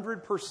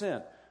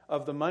 100%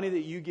 of the money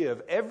that you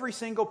give, every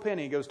single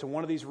penny goes to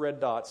one of these red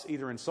dots,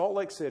 either in Salt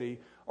Lake City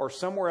or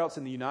somewhere else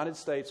in the United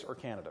States or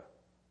Canada.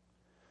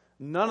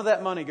 None of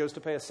that money goes to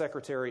pay a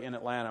secretary in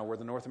Atlanta where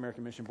the North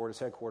American Mission Board is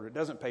headquartered. It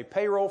doesn't pay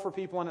payroll for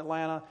people in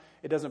Atlanta.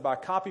 It doesn't buy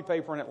copy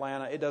paper in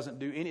Atlanta. It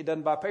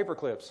doesn't buy paper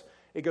clips.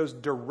 It goes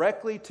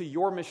directly to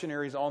your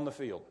missionaries on the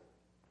field.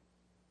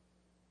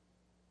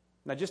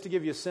 Now, just to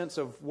give you a sense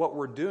of what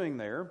we're doing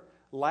there,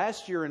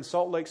 last year in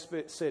Salt Lake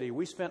City,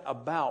 we spent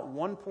about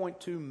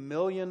 $1.2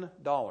 million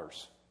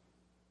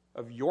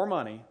of your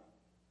money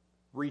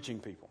reaching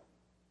people.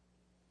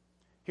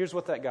 Here's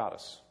what that got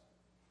us.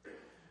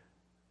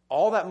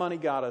 All that money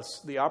got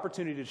us the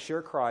opportunity to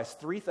share Christ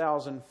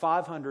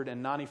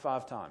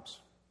 3,595 times.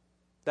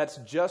 That's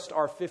just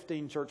our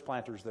 15 church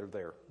planters that are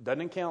there.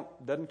 Doesn't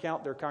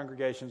count their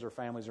congregations or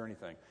families or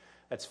anything.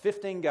 That's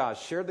 15 guys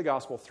shared the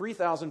gospel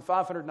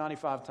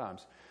 3,595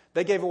 times.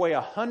 They gave away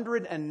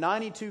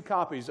 192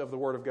 copies of the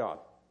Word of God.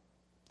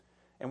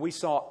 And we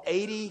saw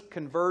 80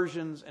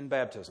 conversions and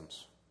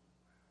baptisms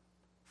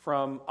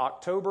from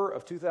October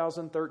of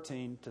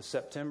 2013 to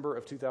September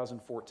of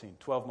 2014,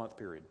 12-month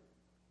period.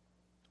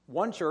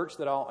 One church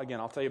that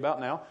I'll tell you about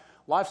now,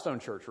 Lifestone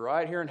Church,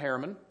 right here in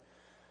Harriman,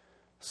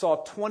 saw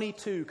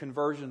 22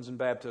 conversions and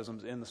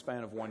baptisms in the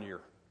span of 1 year.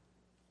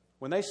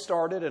 When they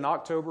started in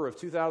October of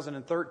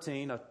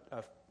 2013, a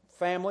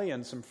family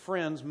and some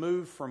friends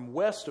moved from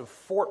west of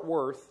Fort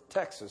Worth,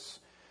 Texas,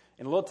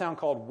 in a little town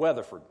called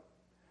Weatherford.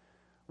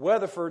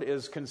 Weatherford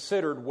is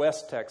considered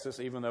West Texas,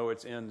 even though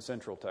it's in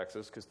Central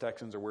Texas, because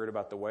Texans are weird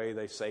about the way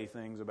they say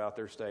things about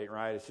their state,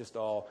 right? It's just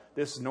all,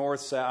 this is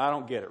north, south, I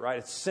don't get it, right?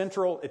 It's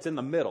central, it's in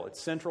the middle,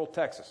 it's Central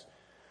Texas.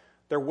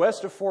 They're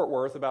west of Fort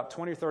Worth, about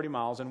 20 or 30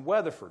 miles, in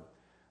Weatherford.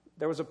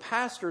 There was a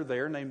pastor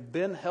there named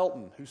Ben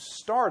Helton who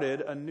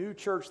started a new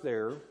church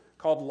there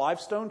called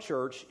Lifestone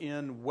Church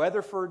in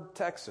Weatherford,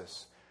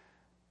 Texas.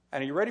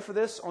 And are you ready for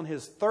this? On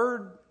his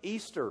third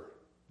Easter,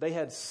 they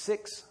had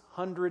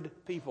 600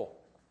 people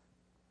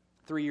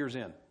 3 years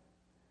in.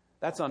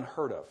 That's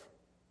unheard of.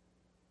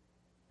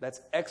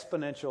 That's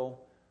exponential,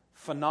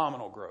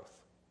 phenomenal growth.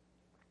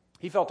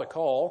 He felt a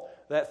call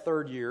that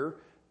third year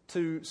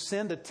to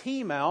send a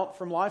team out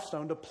from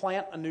Lifestone to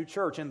plant a new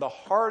church in the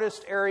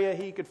hardest area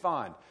he could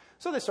find.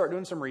 So they start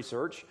doing some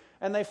research,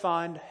 and they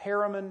find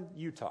Harriman,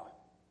 Utah.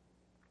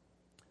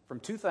 From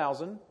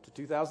 2000 to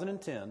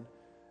 2010,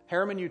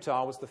 Harriman,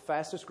 Utah was the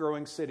fastest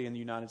growing city in the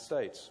United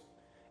States.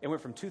 It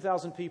went from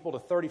 2,000 people to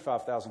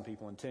 35,000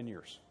 people in 10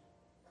 years.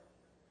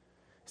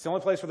 It's the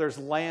only place where there's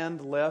land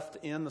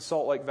left in the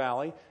Salt Lake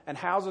Valley, and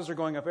houses are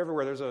going up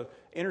everywhere. There's an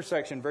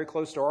intersection very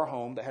close to our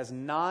home that has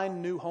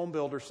 9 new home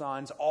builder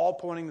signs, all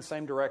pointing the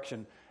same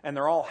direction, and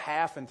they're all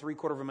 $500,000 and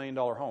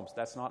 $750,000 homes.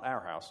 That's not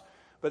our house.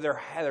 But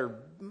they're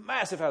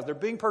massive houses. They're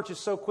being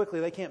purchased so quickly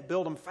they can't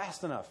build them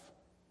fast enough.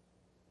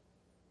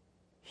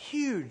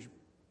 Huge,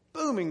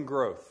 booming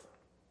growth.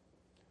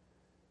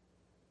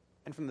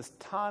 And from the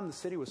time the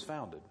city was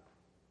founded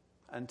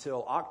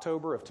until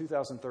October of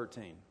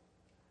 2013,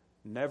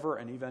 never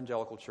an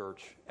evangelical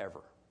church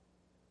ever.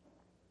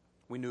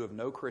 We knew of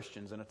no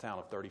Christians in a town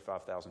of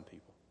 35,000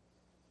 people.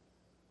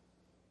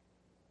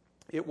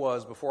 It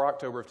was, before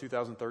October of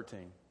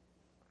 2013,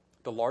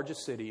 the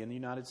largest city in the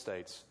United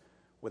States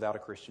without a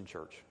Christian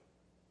church.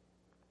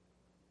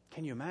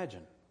 Can you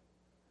imagine?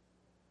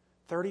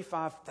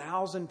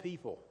 35,000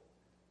 people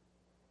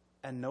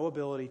and no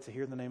ability to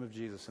hear the name of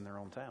Jesus in their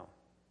own town.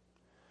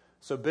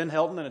 So Ben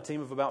Helton and a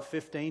team of about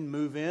 15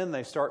 move in.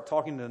 They start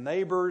talking to the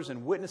neighbors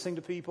and witnessing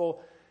to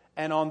people.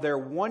 And on their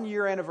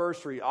 1-year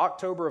anniversary,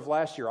 October of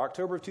last year,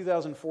 October of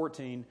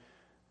 2014,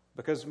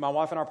 because my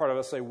wife and I are part of it,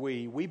 I say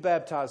we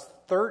baptized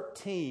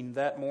 13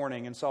 that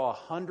morning and saw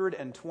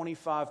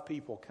 125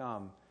 people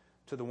come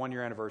to the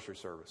 1-year anniversary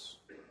service.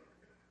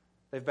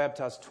 They've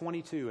baptized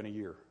 22 in a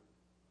year.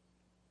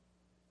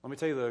 Let me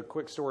tell you the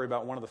quick story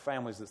about one of the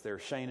families that's there,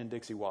 Shane and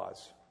Dixie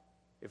Wise,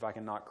 if I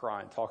can not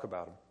cry and talk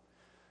about them.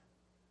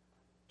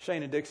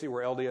 Shane and Dixie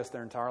were LDS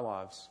their entire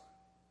lives.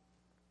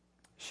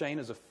 Shane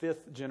is a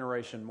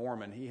 5th-generation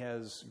Mormon. He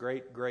has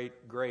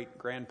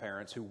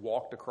great-great-great-grandparents who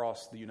walked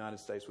across the United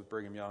States with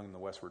Brigham Young in the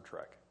Westward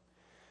Trek.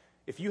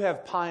 If you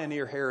have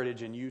pioneer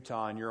heritage in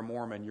Utah and you're a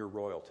Mormon, you're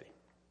royalty.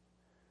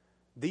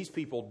 These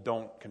people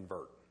don't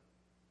convert.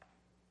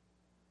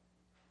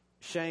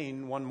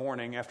 Shane, one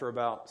morning, after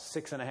about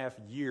 6.5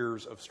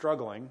 years of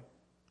struggling,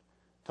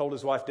 told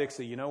his wife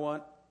Dixie, you know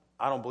what?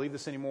 I don't believe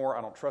this anymore.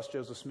 I don't trust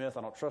Joseph Smith.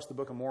 I don't trust the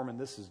Book of Mormon.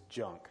 This is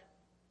junk.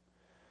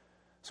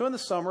 So in the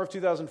summer of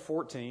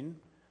 2014,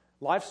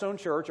 Lifestone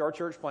Church, our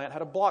church plant,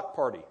 had a block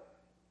party.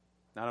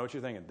 Now I know what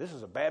you're thinking. This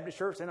is a Baptist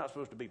church. They're not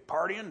supposed to be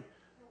partying.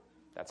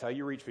 That's how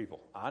you reach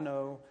people. I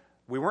know.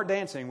 We weren't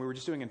dancing. We were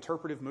just doing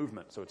interpretive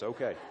movement, so it's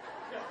okay.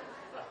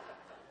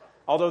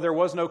 Although there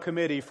was no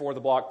committee for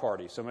the block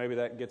party, so maybe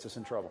that gets us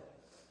in trouble.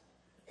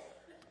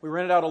 We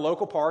rented out a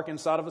local park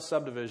inside of a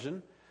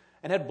subdivision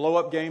and had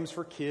blow-up games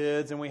for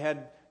kids, and we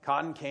had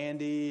cotton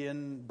candy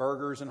and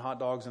burgers and hot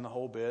dogs and the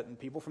whole bit, and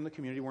people from the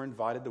community were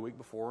invited the week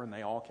before, and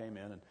they all came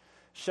in. And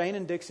Shane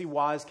and Dixie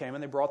Wise came,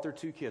 and they brought their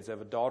 2 kids. They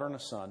have a daughter and a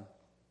son.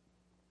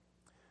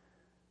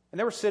 And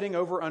they were sitting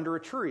over under a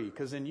tree,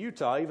 because in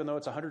Utah, even though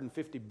it's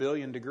 150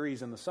 billion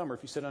degrees in the summer,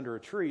 if you sit under a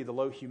tree, the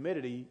low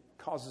humidity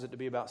causes it to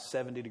be about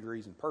 70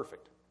 degrees and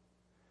perfect.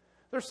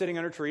 They're sitting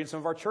under a tree, and some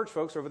of our church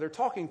folks are over there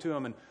talking to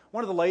them. And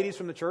one of the ladies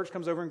from the church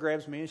comes over and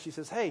grabs me, and she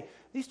says, hey,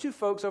 these 2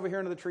 folks over here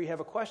under the tree have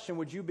a question.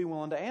 Would you be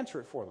willing to answer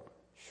it for them?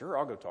 Sure,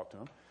 I'll go talk to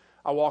them.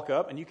 I walk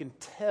up, and you can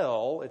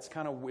tell,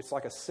 it's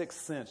like a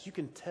sixth sense. You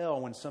can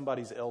tell when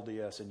somebody's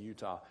LDS in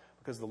Utah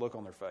because of the look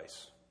on their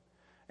face.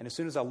 And as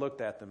soon as I looked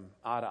at them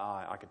eye to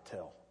eye, I could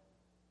tell.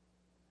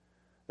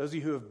 Those of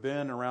you who have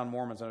been around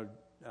Mormons,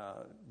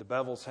 the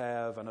Bevels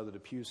have. I know the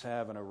Depews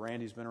have. I know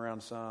Randy's been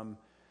around some.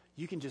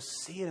 You can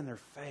just see it in their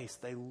face.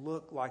 They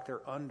look like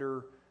they're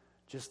under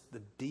just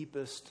the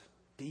deepest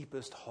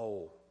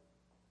hole.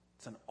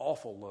 It's an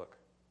awful look.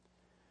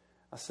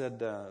 I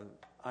said,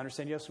 I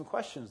understand you have some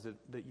questions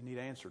that you need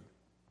answered.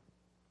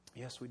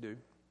 Yes, we do.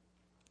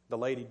 The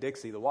lady,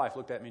 Dixie, the wife,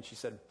 looked at me and she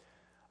said,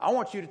 I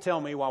want you to tell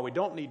me why we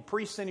don't need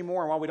priests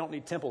anymore and why we don't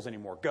need temples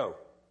anymore. Go.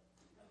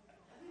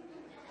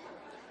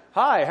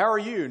 Hi, how are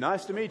you?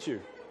 Nice to meet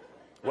you.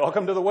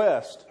 Welcome to the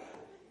West.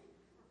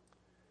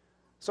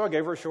 So I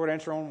gave her a short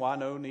answer on why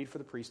no need for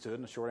the priesthood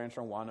and a short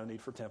answer on why no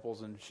need for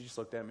temples. And she just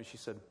looked at me and she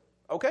said,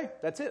 okay,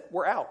 that's it.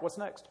 We're out. What's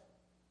next?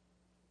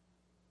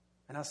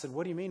 And I said,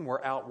 what do you mean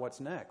we're out? What's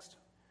next?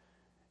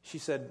 She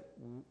said,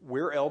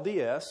 we're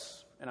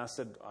LDS. And I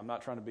said, I'm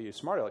not trying to be a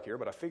smart aleck here,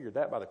 but I figured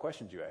that by the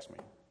questions you asked me.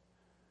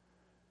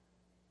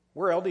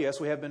 We're LDS.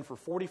 We have been for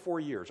 44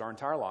 years, our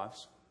entire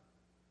lives.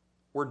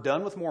 We're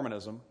done with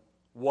Mormonism.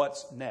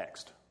 What's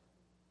next?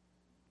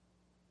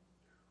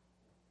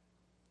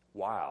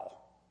 Wow.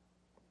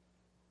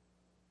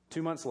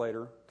 3 months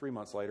later,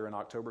 in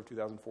October of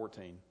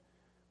 2014,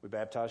 we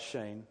baptized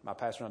Shane. My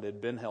pastor and I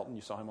did. Ben Helton,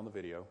 you saw him on the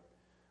video.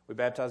 We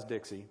baptized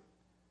Dixie.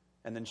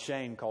 And then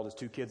Shane called his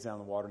 2 kids down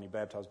in the water and he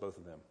baptized both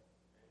of them.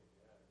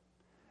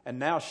 And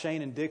now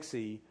Shane and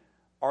Dixie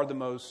are the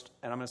most,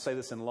 and I'm going to say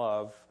this in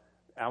love,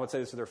 I would say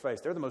this to their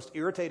face, they're the most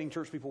irritating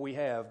church people we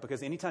have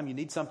because anytime you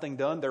need something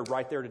done, they're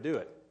right there to do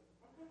it.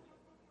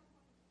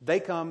 They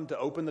come to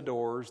open the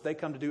doors. They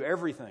come to do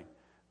everything.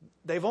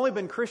 They've only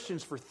been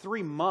Christians for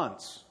 3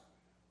 months.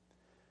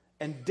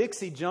 And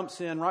Dixie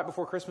jumps in right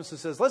before Christmas and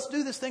says, let's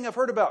do this thing I've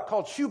heard about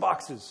called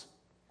shoeboxes.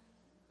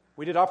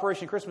 We did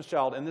Operation Christmas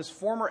Child, and this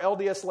former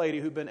LDS lady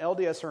who'd been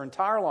LDS her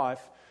entire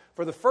life,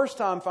 for the first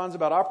time finds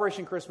about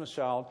Operation Christmas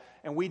Child,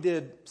 and we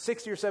did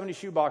 60 or 70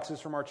 shoeboxes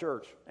from our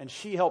church, and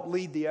she helped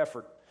lead the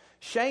effort.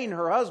 Shane,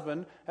 her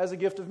husband, has a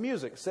gift of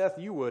music. Seth,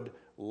 you would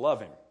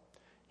love him.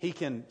 He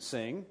can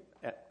sing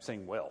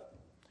well.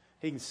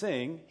 He can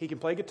sing, he can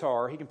play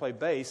guitar, he can play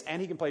bass,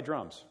 and he can play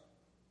drums.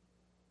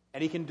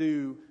 And he can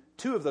do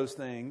 2 of those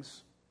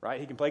things, right?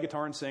 He can play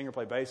guitar and sing, or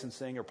play bass and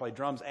sing, or play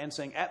drums and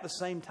sing at the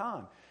same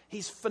time.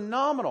 He's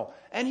phenomenal,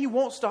 and he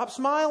won't stop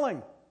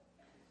smiling.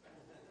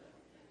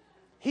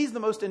 He's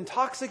the most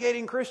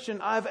intoxicating Christian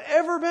I've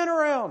ever been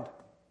around.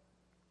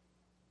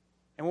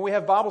 And when we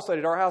have Bible study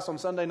at our house on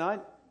Sunday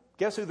night,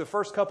 guess who the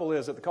first couple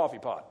is at the coffee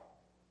pot?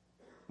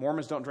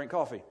 Mormons don't drink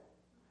coffee.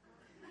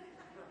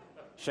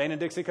 Shane and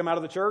Dixie come out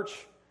of the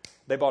church.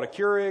 They bought a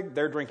Keurig.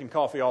 They're drinking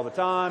coffee all the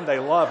time. They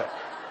love it.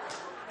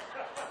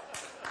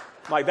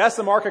 Like, that's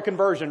the mark of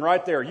conversion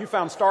right there. You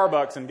found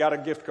Starbucks and got a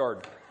gift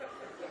card.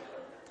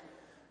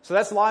 So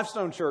that's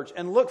Lifestone Church.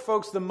 And look,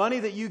 folks, the money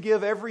that you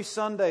give every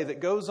Sunday that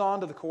goes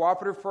on to the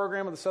cooperative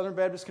program of the Southern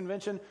Baptist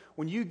Convention,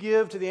 when you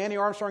give to the Annie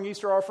Armstrong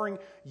Easter offering,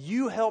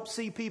 you help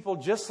see people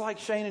just like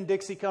Shane and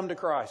Dixie come to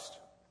Christ.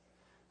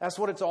 That's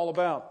what it's all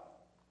about.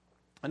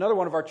 Another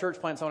one of our church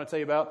plants I want to tell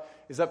you about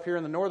is up here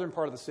in the northern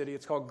part of the city.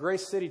 It's called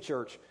Grace City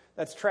Church.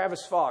 That's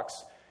Travis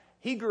Fox.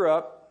 He grew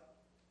up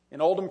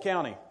in Oldham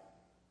County.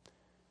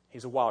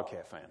 He's a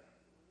Wildcat fan.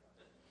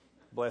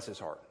 Bless his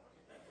heart.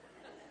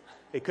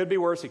 It could be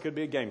worse. He could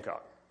be a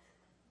Gamecock.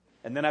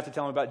 And then I have to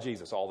tell him about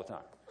Jesus all the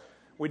time.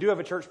 We do have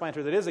a church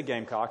planter that is a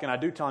Gamecock, and I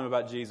do tell him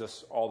about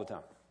Jesus all the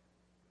time.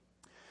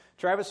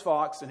 Travis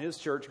Fox and his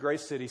church,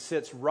 Grace City,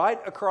 sits right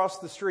across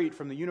the street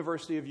from the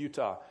University of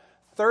Utah.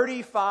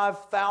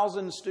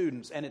 35,000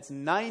 students, and it's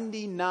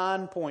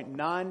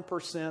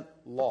 99.9%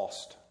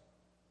 lost.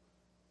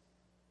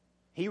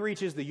 He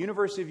reaches the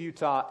University of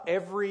Utah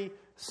every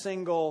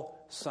single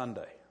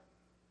Sunday.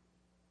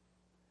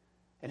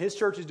 And his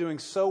church is doing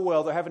so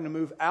well, they're having to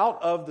move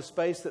out of the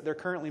space that they're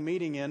currently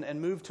meeting in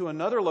and move to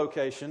another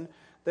location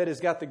that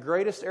has got the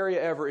greatest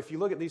area ever. If you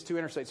look at these 2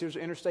 interstates, here's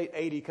Interstate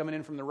 80 coming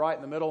in from the right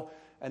in the middle,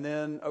 and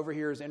then over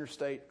here is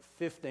Interstate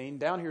 15.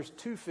 Down here is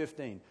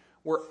 215.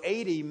 Where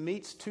 80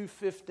 meets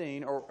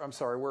 215,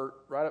 we're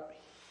right up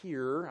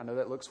here. I know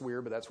that looks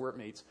weird, but that's where it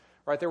meets.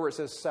 Right there where it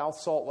says South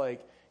Salt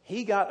Lake.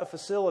 He got a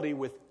facility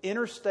with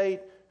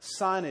interstate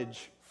signage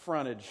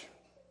frontage.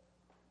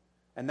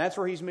 And that's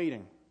where he's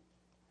meeting.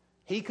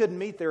 He couldn't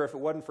meet there if it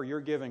wasn't for your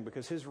giving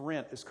because his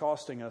rent is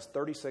costing us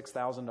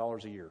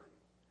 $36,000 a year.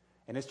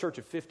 And his church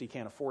of 50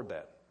 can't afford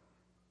that.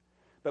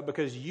 But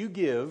because you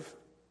give,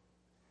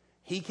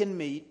 he can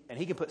meet and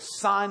he can put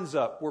signs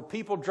up where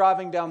people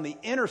driving down the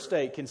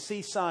interstate can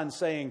see signs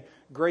saying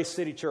Grace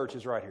City Church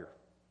is right here.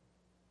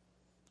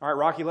 All right,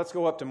 Rocky, let's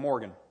go up to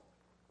Morgan.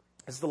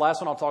 This is the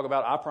last one I'll talk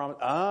about. I promise.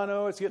 I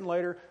know it's getting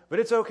later, but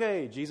it's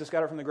okay. Jesus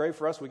got it from the grave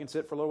for us. We can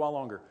sit for a little while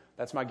longer.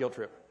 That's my guilt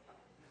trip.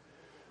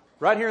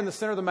 Right here in the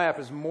center of the map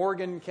is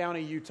Morgan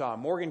County, Utah.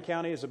 Morgan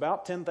County is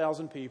about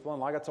 10,000 people, and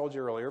like I told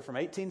you earlier, from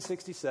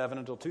 1867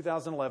 until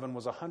 2011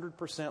 was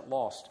 100%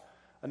 lost.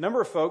 A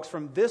number of folks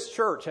from this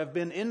church have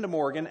been into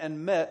Morgan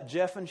and met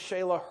Jeff and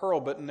Shayla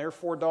Hurlbut and their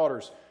 4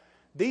 daughters.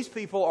 These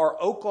people are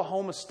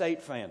Oklahoma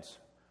State fans,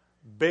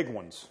 big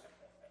ones.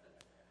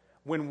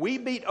 When we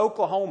beat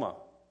Oklahoma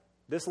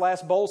this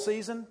last bowl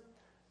season,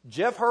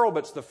 Jeff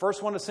Hurlbut's the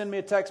first one to send me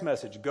a text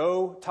message.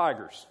 Go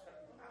Tigers.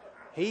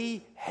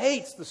 He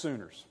hates the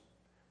Sooners.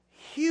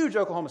 Huge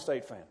Oklahoma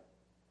State fan.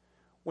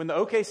 When the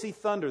OKC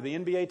Thunder, the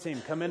NBA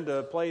team, come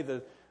into play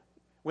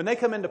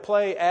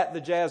at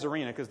the Jazz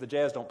Arena, because the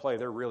Jazz don't play,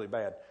 they're really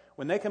bad.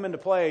 When they come into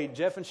play,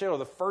 Jeff and Shayla are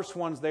the first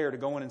ones there to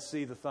go in and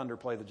see the Thunder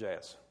play the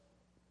Jazz.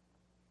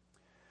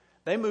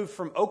 They moved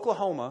from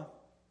Oklahoma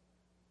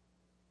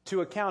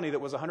to a county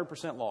that was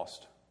 100%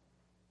 lost.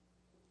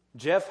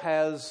 Jeff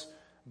has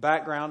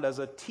background as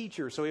a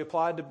teacher, so he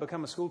applied to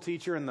become a school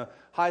teacher, and the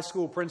high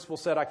school principal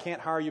said, I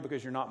can't hire you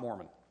because you're not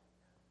Mormon.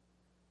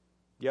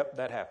 Yep,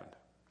 that happened.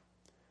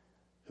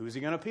 Who's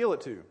he going to appeal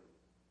it to?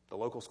 The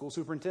local school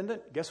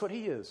superintendent? Guess what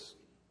he is?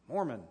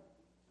 Mormon.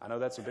 I know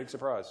that's a big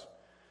surprise.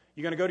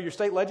 You going to go to your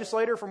state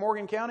legislator for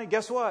Morgan County?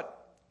 Guess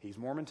what? He's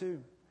Mormon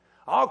too.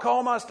 I'll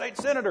call my state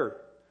senator.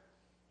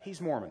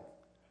 He's Mormon.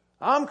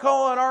 I'm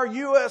calling our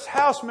U.S.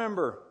 House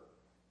member.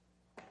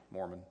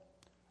 Mormon.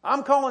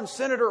 I'm calling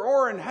Senator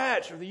Orrin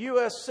Hatch of the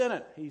U.S.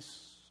 Senate. He's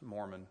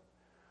Mormon.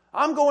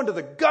 I'm going to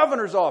the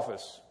governor's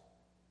office.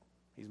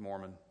 He's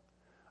Mormon.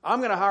 I'm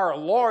going to hire a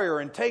lawyer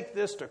and take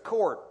this to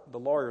court. The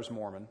lawyer's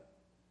Mormon.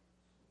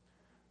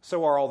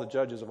 So are all the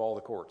judges of all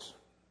the courts.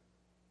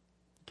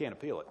 You can't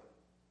appeal it.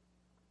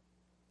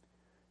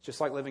 It's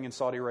just like living in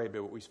Saudi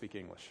Arabia, but we speak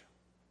English.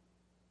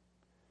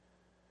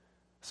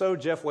 So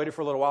Jeff waited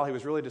for a little while. He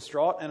was really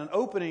distraught, and an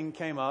opening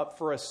came up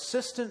for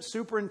Assistant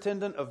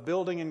Superintendent of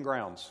Building and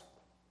Grounds.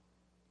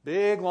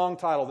 Big, long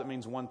title that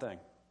means one thing.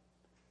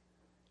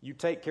 You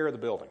take care of the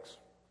buildings.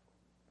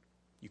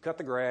 You cut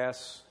the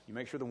grass, you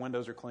make sure the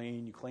windows are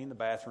clean, you clean the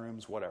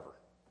bathrooms, whatever.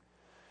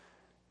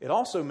 It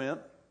also meant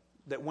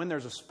that when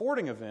there's a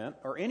sporting event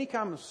or any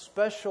kind of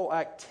special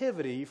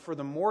activity for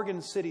the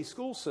Morgan City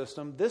school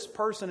system, this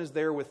person is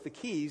there with the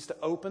keys to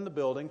open the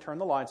building, turn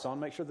the lights on,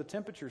 make sure the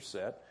temperature's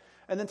set,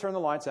 and then turn the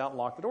lights out and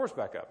lock the doors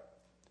back up.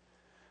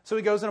 So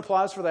he goes and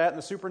applies for that, and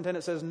the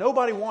superintendent says,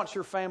 nobody wants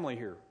your family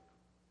here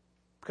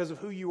because of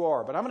who you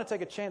are, but I'm going to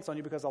take a chance on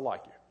you because I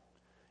like you.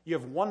 You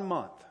have 1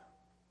 month.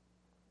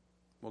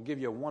 We'll give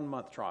you a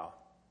 1-month trial.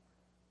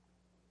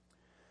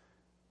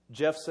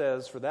 Jeff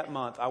says, for that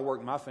month, I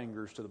worked my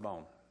fingers to the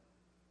bone.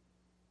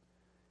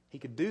 He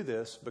could do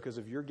this because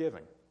of your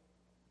giving.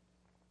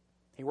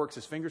 He works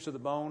his fingers to the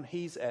bone.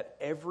 He's at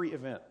every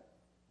event.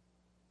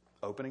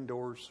 Opening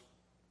doors,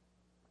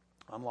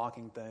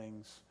 unlocking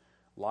things,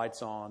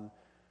 lights on.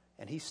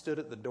 And he stood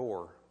at the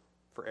door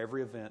for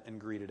every event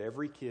and greeted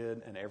every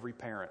kid and every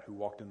parent who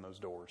walked in those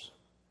doors.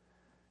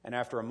 And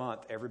after a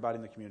month, everybody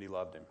in the community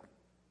loved him.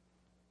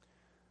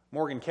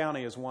 Morgan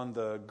County has won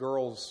the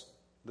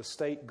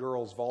state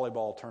girls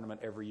volleyball tournament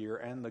every year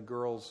and the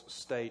girls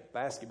state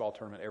basketball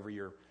tournament every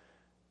year.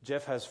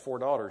 Jeff has 4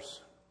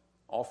 daughters,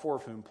 all 4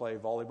 of whom play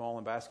volleyball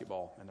and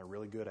basketball, and they're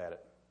really good at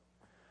it.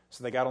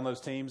 So they got on those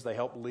teams. They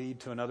helped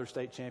lead to another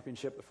state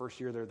championship the first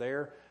year they're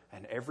there,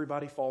 and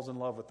everybody falls in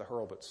love with the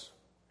Hurlbuts.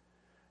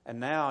 And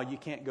now you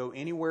can't go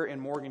anywhere in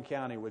Morgan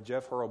County with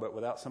Jeff Hurlbut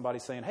without somebody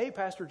saying, hey,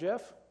 Pastor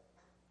Jeff.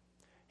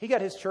 He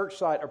got his church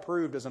site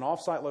approved as an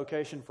off-site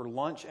location for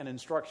lunch and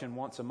instruction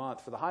once a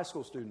month for the high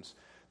school students.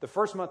 The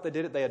first month they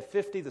did it, they had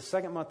 50. The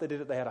second month they did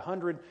it, they had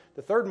 100.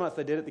 The third month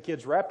they did it, the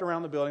kids wrapped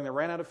around the building. They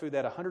ran out of food. They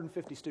had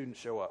 150 students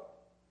show up.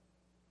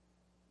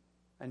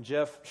 And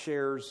Jeff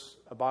shares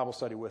a Bible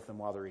study with them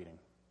while they're eating.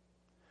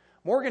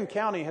 Morgan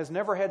County has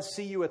never had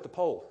See You at the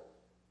Pole.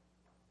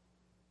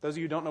 Those of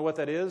you who don't know what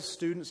that is,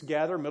 students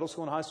gather, middle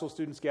school and high school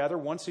students gather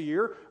once a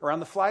year around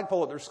the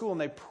flagpole at their school,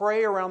 and they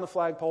pray around the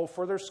flagpole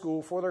for their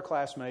school, for their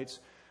classmates,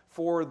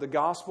 for the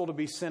gospel to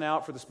be sent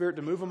out, for the Spirit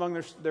to move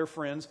among their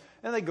friends,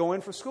 and they go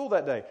in for school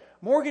that day.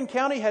 Morgan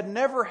County had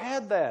never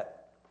had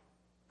that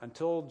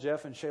until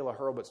Jeff and Shayla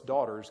Hurlbut's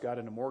daughters got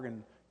into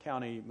Morgan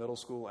County Middle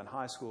School and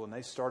High School, and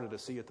they started a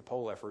See at the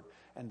Pole effort.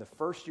 And the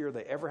first year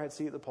they ever had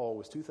See at the Pole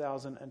was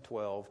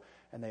 2012,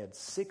 and they had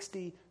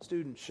 60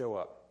 students show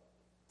up.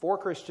 4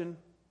 Christian,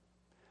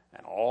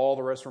 and all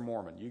the rest were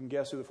Mormon. You can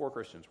guess who the 4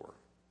 Christians were.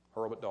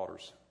 Hurlbut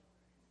daughters.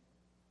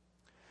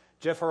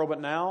 Jeff Hurlbut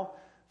now,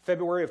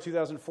 February of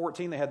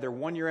 2014, they had their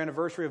 1-year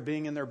anniversary of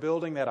being in their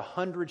building. They had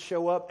 100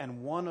 show up,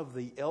 and one of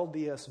the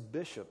LDS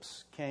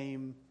bishops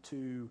came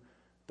to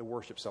the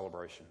worship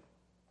celebration.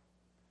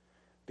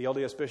 The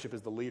LDS bishop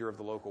is the leader of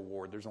the local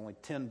ward. There's only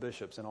 10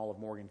 bishops in all of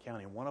Morgan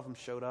County. One of them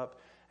showed up,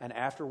 and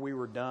after we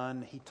were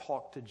done, he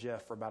talked to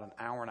Jeff for about an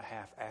hour and a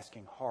half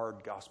asking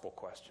hard gospel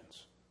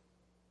questions.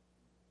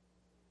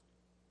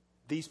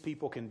 These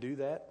people can do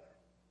that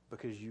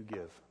because you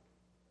give.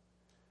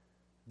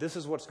 This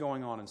is what's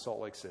going on in Salt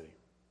Lake City.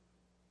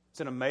 It's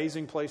an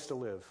amazing place to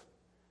live,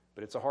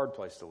 but it's a hard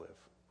place to live.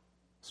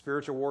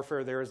 Spiritual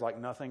warfare there is like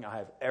nothing I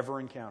have ever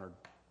encountered.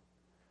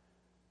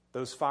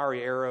 Those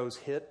fiery arrows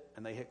hit,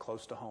 and they hit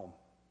close to home.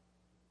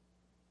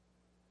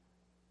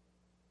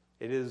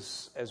 It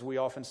is, as we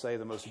often say,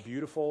 the most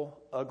beautiful,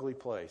 ugly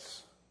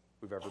place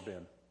we've ever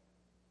been.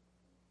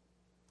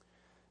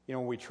 You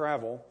know, when we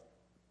travel,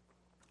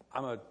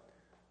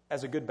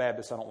 as a good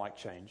Baptist, I don't like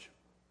change.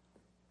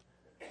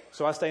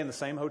 So I stay in the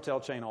same hotel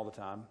chain all the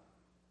time.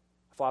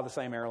 I fly the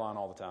same airline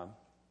all the time.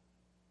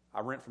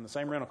 I rent from the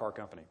same rental car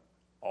company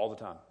all the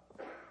time.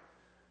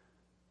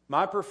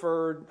 My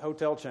preferred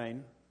hotel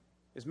chain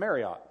is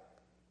Marriott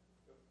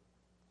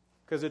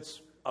because it's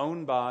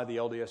owned by the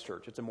LDS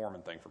Church. It's a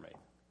Mormon thing for me.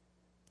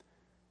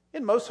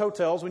 In most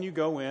hotels, when you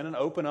go in and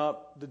open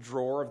up the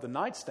drawer of the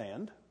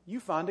nightstand, you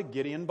find a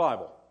Gideon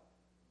Bible.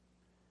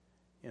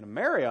 In a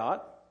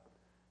Marriott,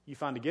 you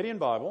find a Gideon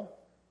Bible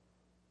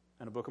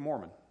and a Book of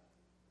Mormon.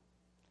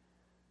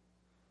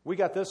 We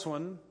got this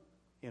one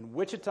in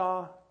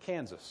Wichita,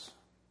 Kansas,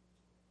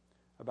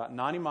 about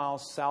 90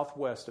 miles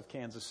southwest of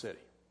Kansas City.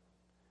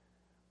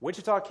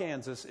 Wichita,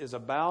 Kansas is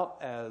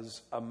about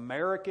as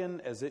American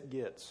as it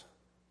gets.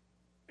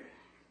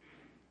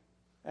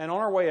 And on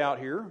our way out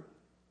here,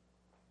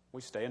 we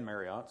stay in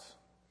Marriott's,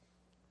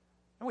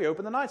 and we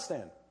open the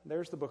nightstand.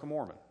 There's the Book of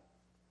Mormon.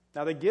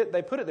 Now,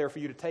 they put it there for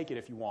you to take it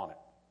if you want it.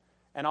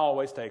 And I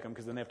always take them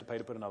because then they have to pay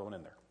to put another one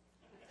in there.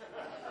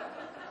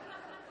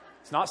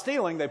 It's not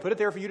stealing. They put it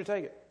there for you to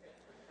take it.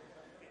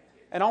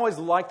 And I always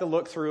like to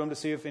look through them to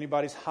see if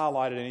anybody's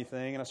highlighted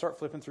anything. And I start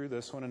flipping through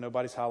this one, and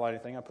nobody's highlighted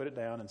anything. I put it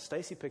down, and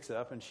Stacy picks it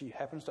up, and she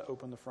happens to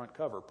open the front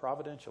cover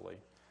providentially.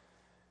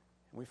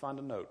 And we find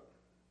a note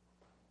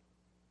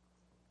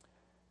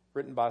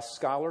written by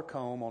Skylar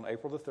Combe on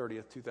April the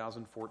 30th,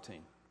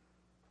 2014.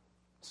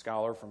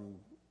 Skylar, from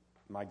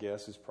my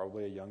guess, is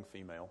probably a young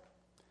female.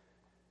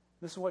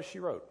 This is what she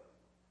wrote.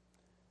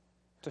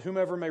 To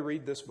whomever may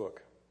read this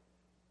book,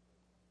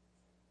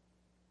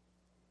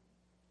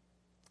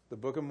 the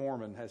Book of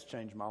Mormon has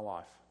changed my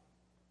life.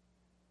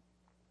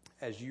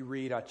 As you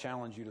read, I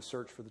challenge you to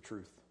search for the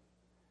truth.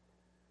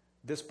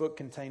 This book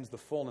contains the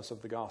fullness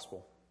of the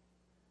gospel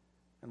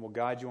and will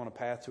guide you on a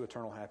path to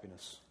eternal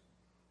happiness.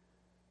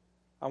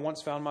 I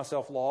once found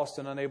myself lost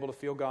and unable to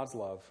feel God's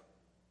love.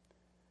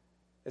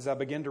 As I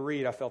began to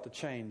read, I felt a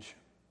change.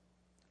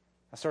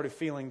 I started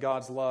feeling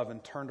God's love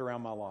and turned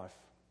around my life.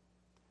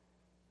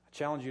 I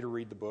challenge you to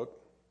read the book,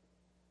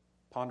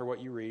 ponder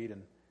what you read,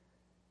 and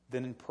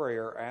then in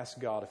prayer, ask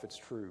God if it's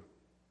true.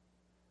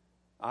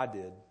 I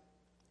did,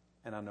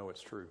 and I know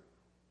it's true.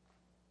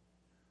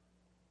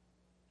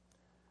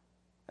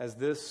 As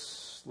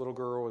this little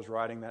girl was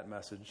writing that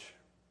message,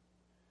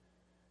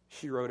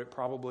 she wrote it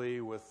probably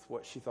with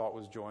what she thought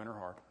was joy in her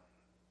heart,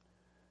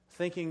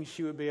 thinking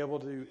she would be able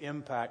to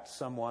impact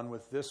someone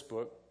with this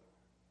book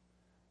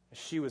as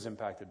she was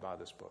impacted by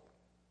this book.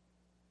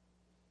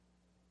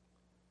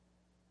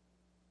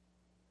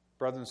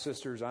 Brothers and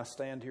sisters, I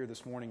stand here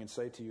this morning and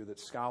say to you that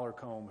Skylar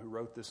Combe, who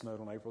wrote this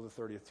note on April the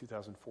 30th,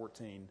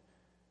 2014,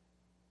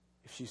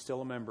 if she's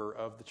still a member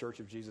of the Church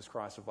of Jesus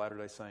Christ of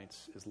Latter-day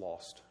Saints, is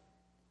lost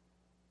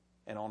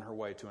and on her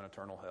way to an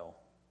eternal hell.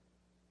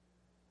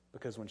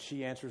 Because when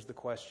she answers the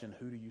question,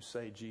 who do you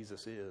say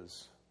Jesus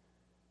is,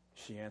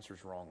 she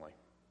answers wrongly.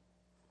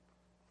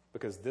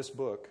 Because this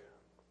book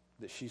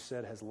that she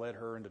said has led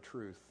her into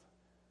truth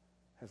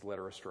has led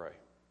her astray.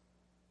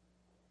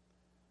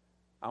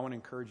 I want to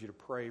encourage you to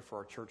pray for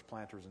our church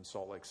planters in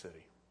Salt Lake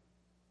City.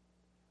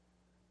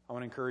 I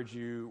want to encourage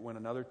you when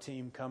another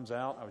team comes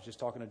out. I was just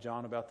talking to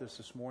John about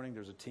this morning.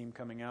 There's a team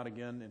coming out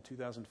again in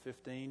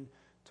 2015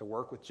 to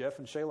work with Jeff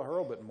and Shayla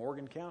Hurlbut in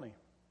Morgan County.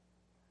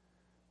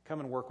 Come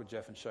and work with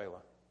Jeff and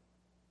Shayla.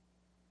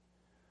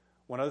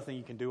 One other thing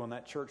you can do on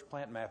that church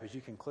plant map is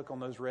you can click on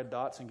those red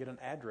dots and get an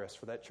address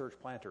for that church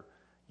planter.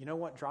 You know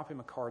what? Drop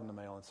him a card in the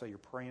mail and say you're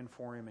praying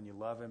for him and you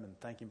love him and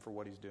thank him for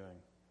what he's doing.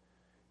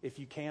 If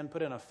you can,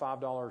 put in a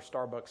 $5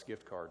 Starbucks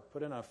gift card.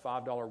 Put in a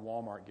 $5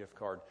 Walmart gift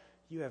card.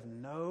 You have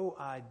no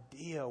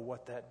idea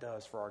what that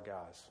does for our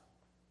guys.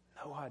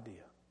 No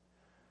idea.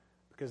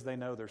 Because they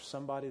know there's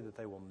somebody that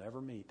they will never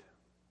meet.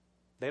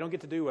 They don't get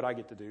to do what I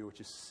get to do,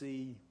 which is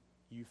see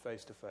you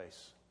face to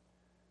face.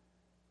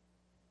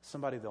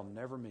 Somebody they'll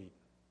never meet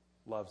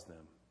loves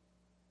them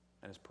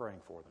and is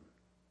praying for them.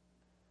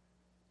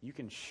 You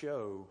can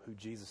show who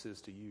Jesus is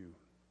to you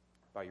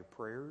by your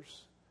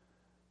prayers,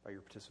 by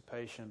your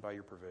participation, by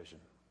your provision.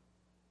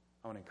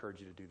 I want to encourage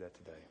you to do that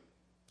today.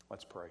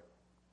 Let's pray.